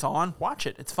cable and it's on, watch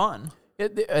it. It's fun.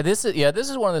 This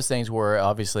is one of those things where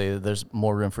obviously there's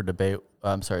more room for debate.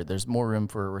 I'm sorry, there's more room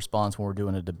for response when we're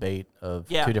doing a debate of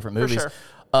two different movies. For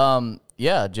sure.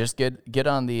 Just get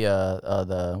on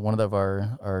the one of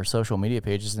our social media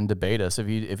pages and debate us.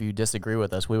 If you disagree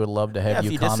with us, we would love to have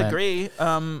if you comment. disagree,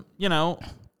 well,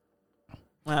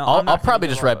 I'll probably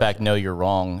just write back, no, you're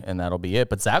wrong, and that'll be it.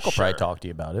 But Zach will probably talk to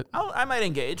you about it. I might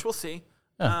engage. We'll see.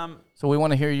 Yeah. So we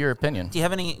want to hear your opinion. Do you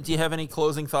have any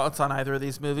closing thoughts on either of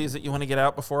these movies that you want to get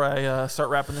out before I start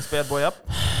wrapping this bad boy up?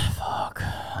 Fuck.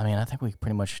 I mean, I think we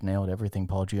pretty much nailed everything.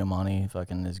 Paul Giamatti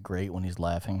fucking is great when he's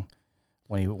laughing,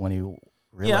 when he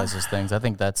realizes things. I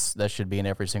think that should be in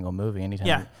every single movie. Anytime.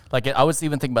 Yeah. Like I was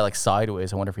even thinking about like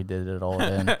Sideways. I wonder if he did it all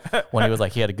then. When he was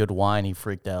like he had a good wine, he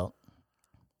freaked out.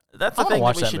 That's the thing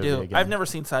that we should do. Again. I've never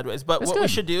seen Sideways, but what we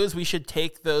should do is we should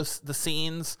take the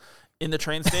scenes in the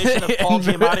train station of Paul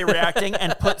Giamatti reacting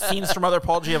and put scenes from other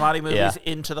Paul Giamatti movies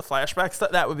into the flashbacks.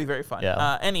 That would be very fun.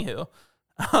 Yeah. Anywho.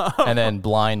 And then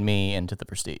blind me into The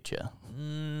Prestige, yeah.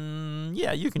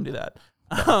 Yeah, you can do that.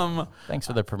 Thanks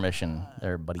for the permission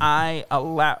there, buddy.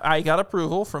 I got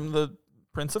approval from the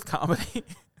Prince of Comedy.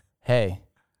 Hey,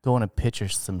 go on and pitch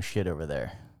us some shit over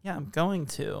there. Yeah, I'm going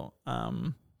to.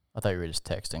 I thought you were just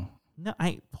texting. No,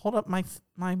 I pulled up my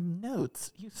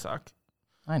notes. You suck.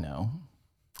 I know.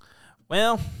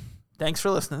 Well, thanks for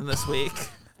listening this week.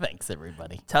 Thanks,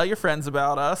 everybody. Tell your friends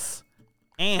about us,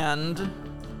 and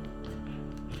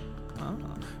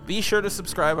be sure to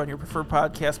subscribe on your preferred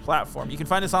podcast platform. You can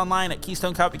find us online at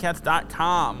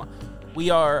KeystoneCopycats.com. We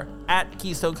are at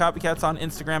Keystone Copycats on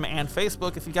Instagram and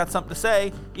Facebook. If you've got something to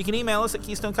say, you can email us at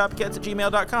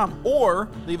KeystoneCopycats@gmail.com or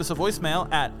leave us a voicemail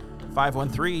at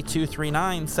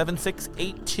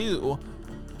 513-239-7682.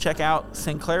 Check out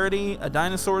Sinclarity: A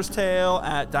Dinosaur's Tale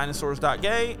at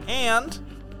dinosaurs.gay. And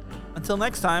until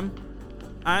next time,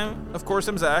 I'm, of course,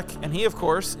 Zach, and he, of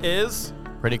course, is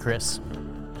Pretty Chris.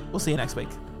 We'll see you next week.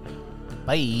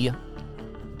 Bye.